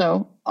might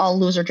also all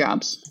lose our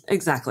jobs.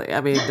 Exactly.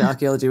 I mean,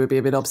 archaeology would be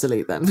a bit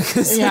obsolete then,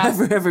 because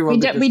everyone.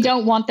 We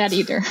don't want that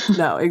either.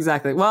 No,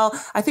 exactly. Well,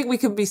 I think we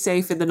can be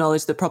safe in the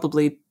knowledge that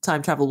probably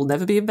time travel will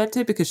never be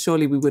invented, because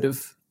surely we would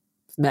have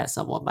met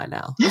someone by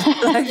now.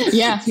 That's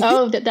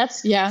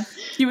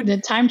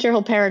the time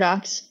travel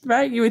paradox,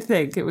 right? You would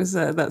think it was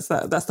that's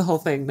the whole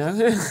thing, no?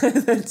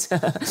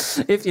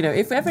 That,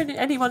 if ever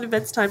anyone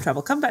invents time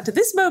travel, come back to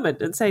this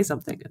moment and say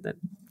something, and then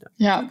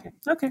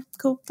okay,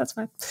 cool, that's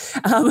fine.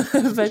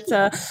 But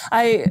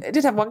I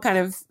did have one kind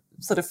of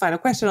sort of final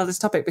question on this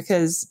topic,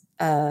 because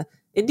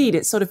indeed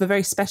it's sort of a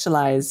very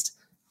specialized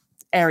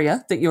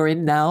area that you're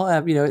in now.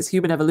 It's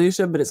human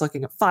evolution, but it's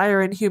looking at fire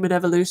in human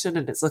evolution,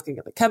 and it's looking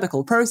at the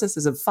chemical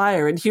processes of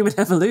fire in human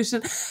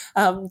evolution.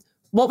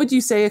 What would you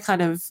say are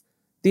kind of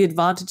the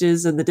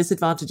advantages and the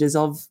disadvantages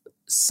of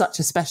such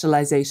a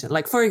specialization?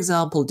 Like, for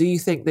example, do you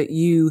think that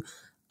you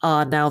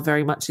are now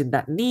very much in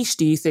that niche?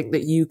 Do you think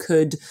that you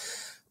could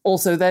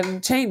also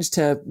then change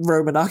to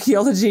Roman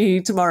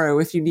archaeology tomorrow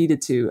if you needed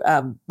to?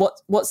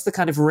 What's the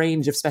kind of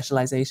range of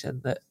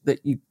specialization that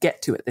you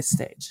get to at this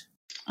stage?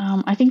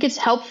 I think it's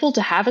helpful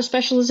to have a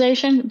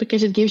specialization,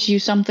 because it gives you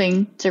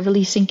something to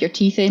really sink your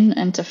teeth in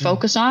and to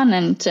focus on,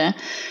 and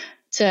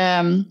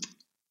to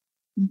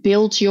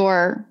build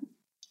your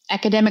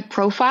academic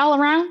profile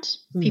around.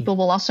 People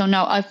will also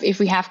know if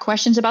we have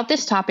questions about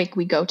this topic,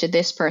 we go to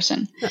this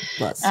person.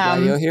 That's why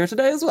you're here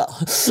today as well.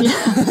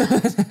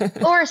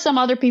 Or some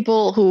other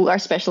people who are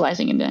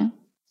specializing in the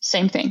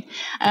same thing.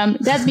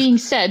 That being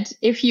said,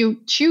 if you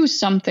choose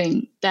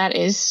something that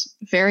is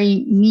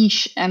very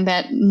niche and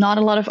that not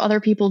a lot of other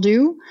people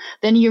do,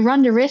 then you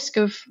run the risk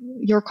of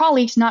your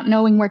colleagues not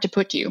knowing where to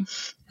put you,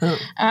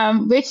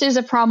 which is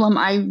a problem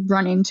I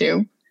run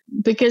into,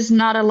 because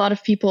not a lot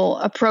of people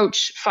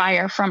approach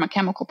fire from a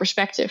chemical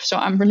perspective. So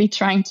I'm really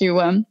trying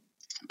to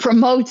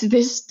promote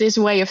this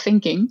way of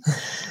thinking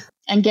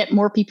and get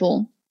more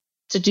people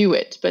to do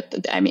it.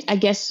 But I mean, I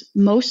guess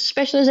most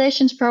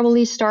specializations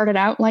probably started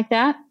out like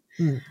that.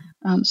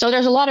 So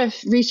there's a lot of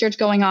research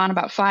going on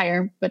about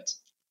fire, but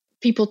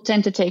people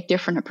tend to take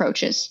different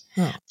approaches.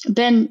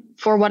 Then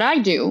for what I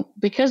do,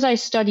 because I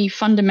study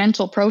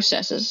fundamental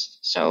processes,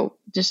 so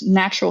just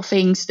natural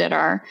things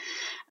that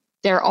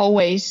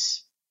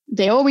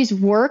they always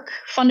work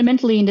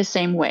fundamentally in the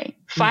same way.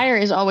 Fire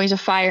is always a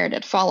fire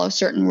that follows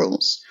certain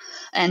rules.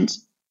 And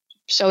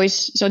so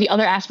the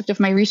other aspect of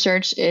my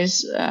research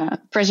is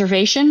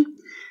preservation.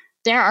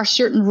 There are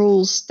certain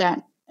rules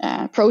that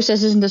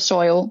processes in the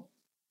soil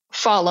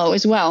follow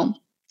as well.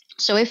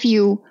 So if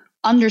you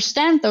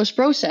understand those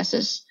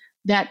processes,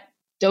 that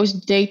those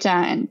data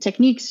and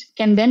techniques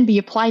can then be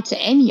applied to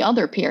any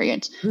other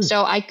period.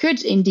 So I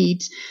could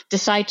indeed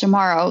decide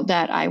tomorrow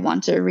that I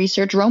want to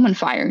research Roman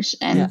fires,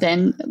 and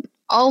then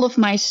all of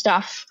my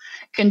stuff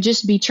can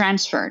just be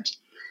transferred.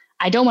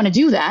 I don't want to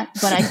do that,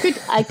 but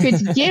I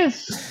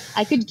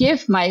could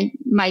give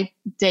my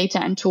data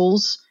and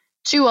tools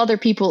to other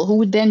people who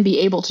would then be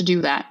able to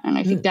do that. And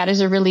I think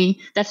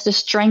that's the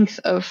strength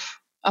of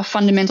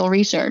fundamental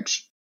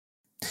research.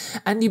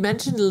 And you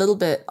mentioned a little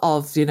bit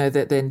of,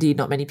 that indeed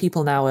not many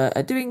people now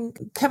are doing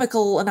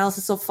chemical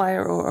analysis of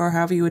fire, or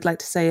however you would like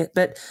to say it.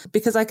 But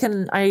because I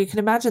can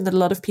imagine that a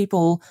lot of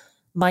people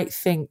might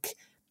think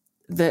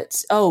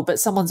that, but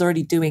someone's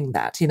already doing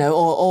that,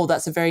 or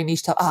that's a very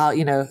niche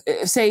topic.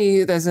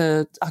 Say there's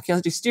a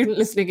archaeology student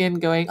listening in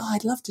going,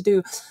 I'd love to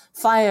do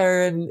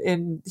fire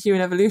in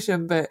human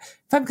evolution, but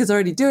Femke's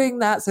already doing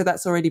that, so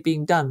that's already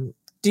being done.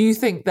 Do you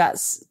think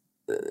that's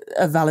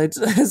a valid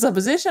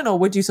supposition, or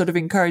would you sort of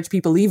encourage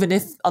people, even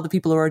if other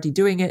people are already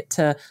doing it,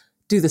 to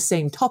do the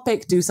same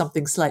topic, do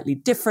something slightly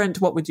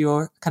different? What would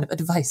your kind of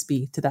advice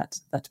be to that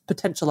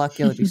potential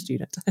archaeology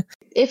student?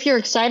 If you're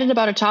excited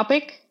about a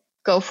topic,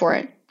 go for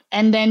it.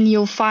 And then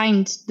you'll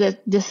find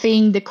the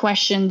thing, the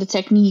question, the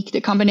technique,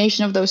 the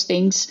combination of those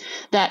things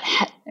that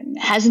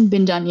hasn't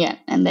been done yet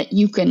and that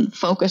you can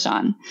focus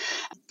on.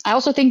 I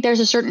also think there's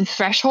a certain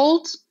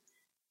threshold.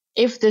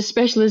 If the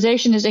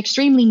specialization is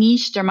extremely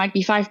niche, there might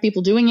be 5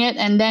 people doing it.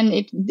 And then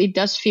it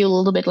does feel a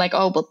little bit like,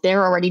 but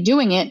they're already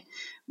doing it.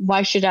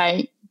 Why should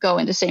I go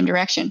in the same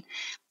direction?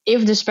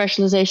 If the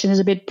specialization is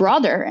a bit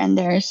broader and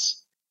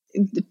there's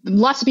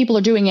lots of people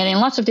are doing it in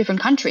lots of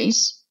different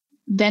countries,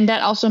 then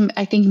that also,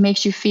 I think,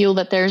 makes you feel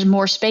that there's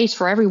more space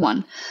for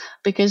everyone,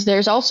 because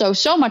there's also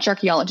so much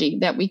archaeology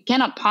that we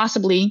cannot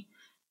possibly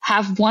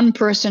have one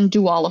person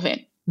do all of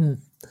it.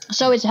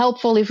 So it's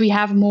helpful if we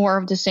have more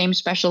of the same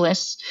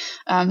specialists,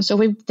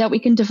 that we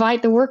can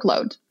divide the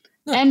workload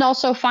and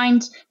also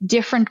find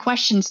different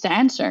questions to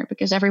answer,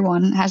 because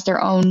everyone has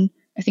their own,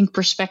 I think,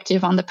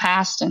 perspective on the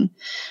past and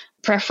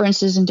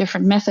preferences in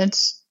different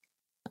methods.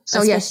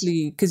 So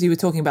especially because you were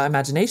talking about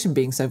imagination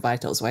being so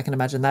vital, so I can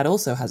imagine that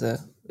also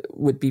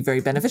would be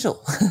very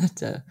beneficial.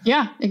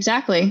 Yeah,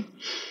 exactly.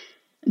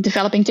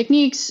 Developing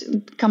techniques,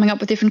 coming up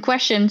with different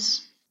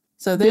questions,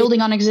 building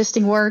on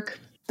existing work.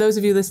 Those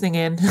of you listening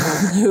in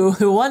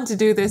who want to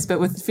do this but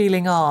with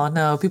feeling,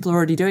 no, people are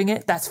already doing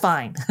it, that's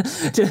fine.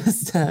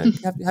 Just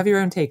have your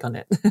own take on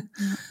it.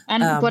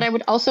 And what I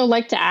would also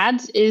like to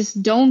add is,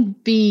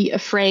 don't be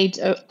afraid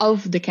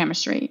of the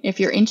chemistry. If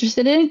you're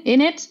interested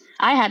in it,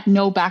 I had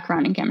no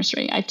background in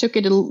chemistry. I took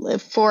it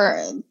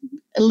for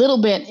a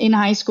little bit in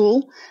high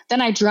school.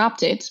 Then I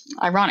dropped it,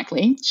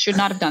 ironically. Should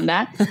not have done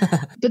that.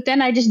 But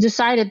then I just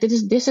decided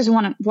this is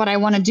what I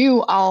want to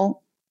do.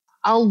 I'll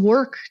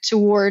work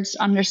towards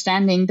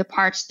understanding the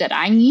parts that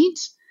I need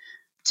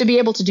to be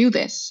able to do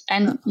this.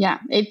 And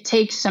it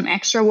takes some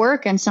extra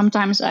work. And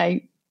sometimes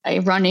I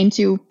run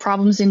into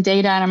problems in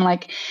data and I'm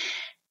like,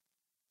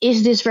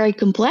 is this very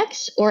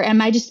complex, or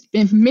am I just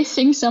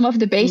missing some of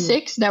the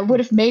basics that would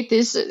have made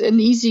this an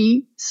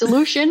easy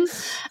solution?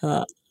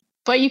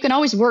 But you can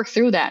always work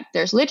through that.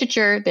 There's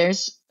literature,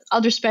 there's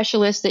other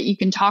specialists that you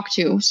can talk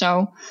to.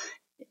 So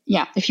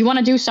if you want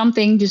to do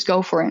something, just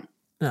go for it.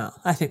 No,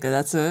 I think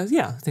that's a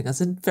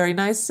very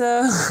nice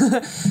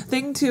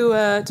thing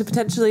to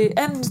potentially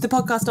end the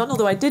podcast on.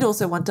 Although I did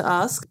also want to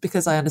ask,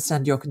 because I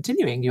understand you're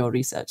continuing your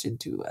research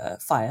into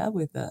fire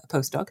with a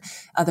postdoc,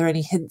 are there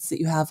any hints that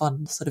you have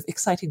on sort of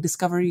exciting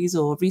discoveries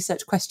or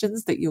research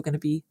questions that you're going to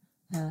be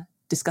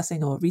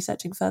discussing or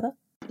researching further?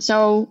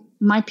 So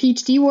my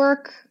PhD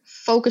work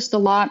focused a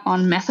lot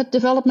on method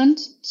development.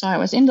 So I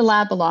was in the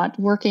lab a lot,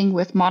 working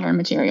with modern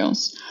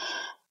materials.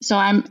 So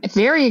I'm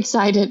very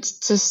excited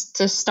to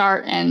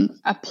start and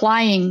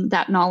applying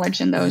that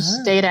knowledge and those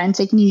data and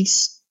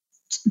techniques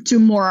to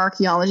more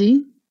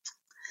archaeology,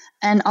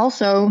 and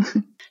also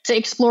to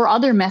explore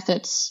other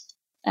methods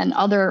and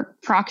other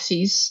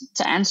proxies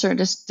to answer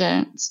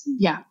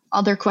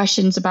other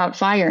questions about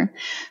fire.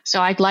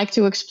 So I'd like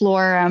to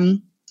explore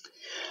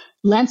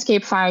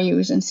landscape fire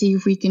use and see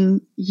if we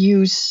can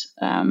use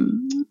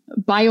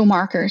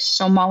biomarkers,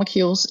 so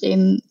molecules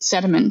in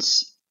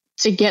sediments,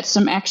 to get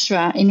some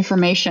extra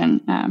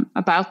information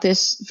about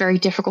this very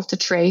difficult to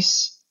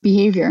trace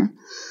behavior.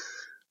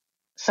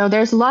 So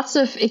there's lots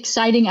of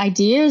exciting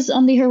ideas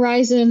on the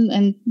horizon,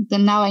 and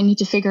then now I need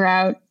to figure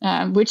out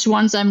which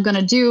ones I'm going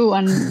to do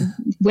and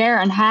where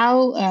and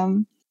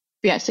how.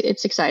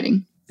 It's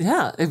exciting.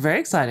 Yeah, very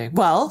exciting.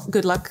 Well,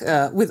 good luck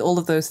with all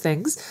of those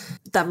things.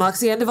 That marks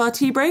the end of our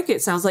tea break.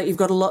 It sounds like you've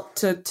got a lot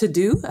to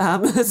do,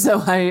 so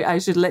I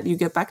should let you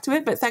get back to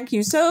it. But thank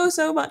you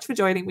so much for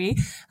joining me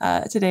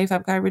today,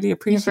 Femke. I really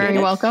appreciate it. You're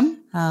very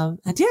welcome.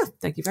 And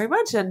thank you very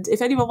much. And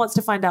if anyone wants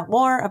to find out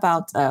more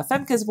about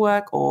Femke's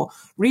work or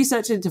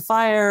research into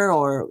fire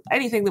or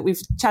anything that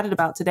we've chatted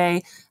about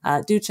today,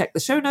 do check the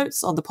show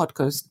notes on the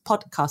podcast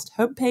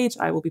homepage.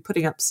 I will be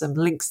putting up some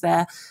links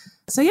there.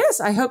 So yes,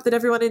 I hope that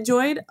everyone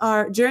enjoyed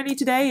our journey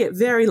today. It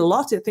varied a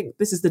lot. I think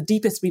this is the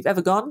deepest we've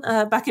ever gone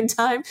back in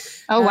time.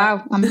 Oh,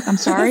 wow. I'm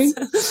sorry.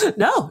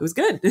 No, it was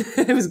good.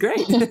 It was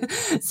great.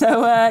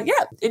 So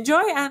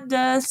enjoy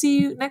and see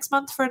you next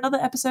month for another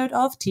episode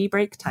of Tea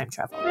Break Time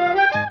Travel.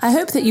 I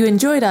hope that you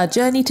enjoyed our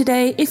journey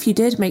today. If you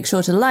did, make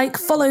sure to like,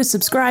 follow,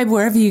 subscribe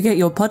wherever you get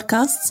your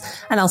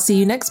podcasts. And I'll see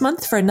you next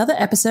month for another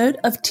episode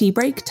of Tea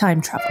Break Time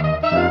Travel.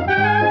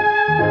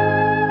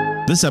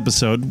 This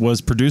episode was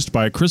produced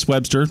by Chris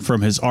Webster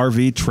from his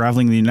RV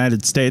traveling the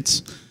United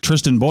States,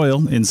 Tristan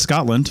Boyle in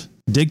Scotland,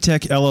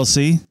 DigTech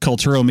LLC,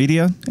 Cultural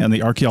Media, and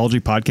the Archaeology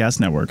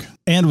Podcast Network,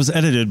 and was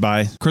edited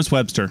by Chris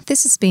Webster.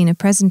 This has been a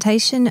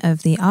presentation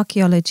of the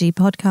Archaeology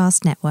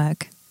Podcast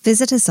Network.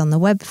 Visit us on the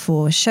web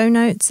for show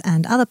notes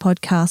and other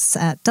podcasts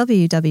at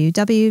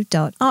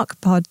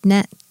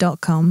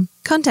www.archpodnet.com.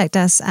 Contact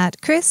us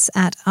at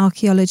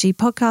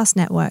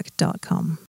chris@archaeologypodcastnetwork.com.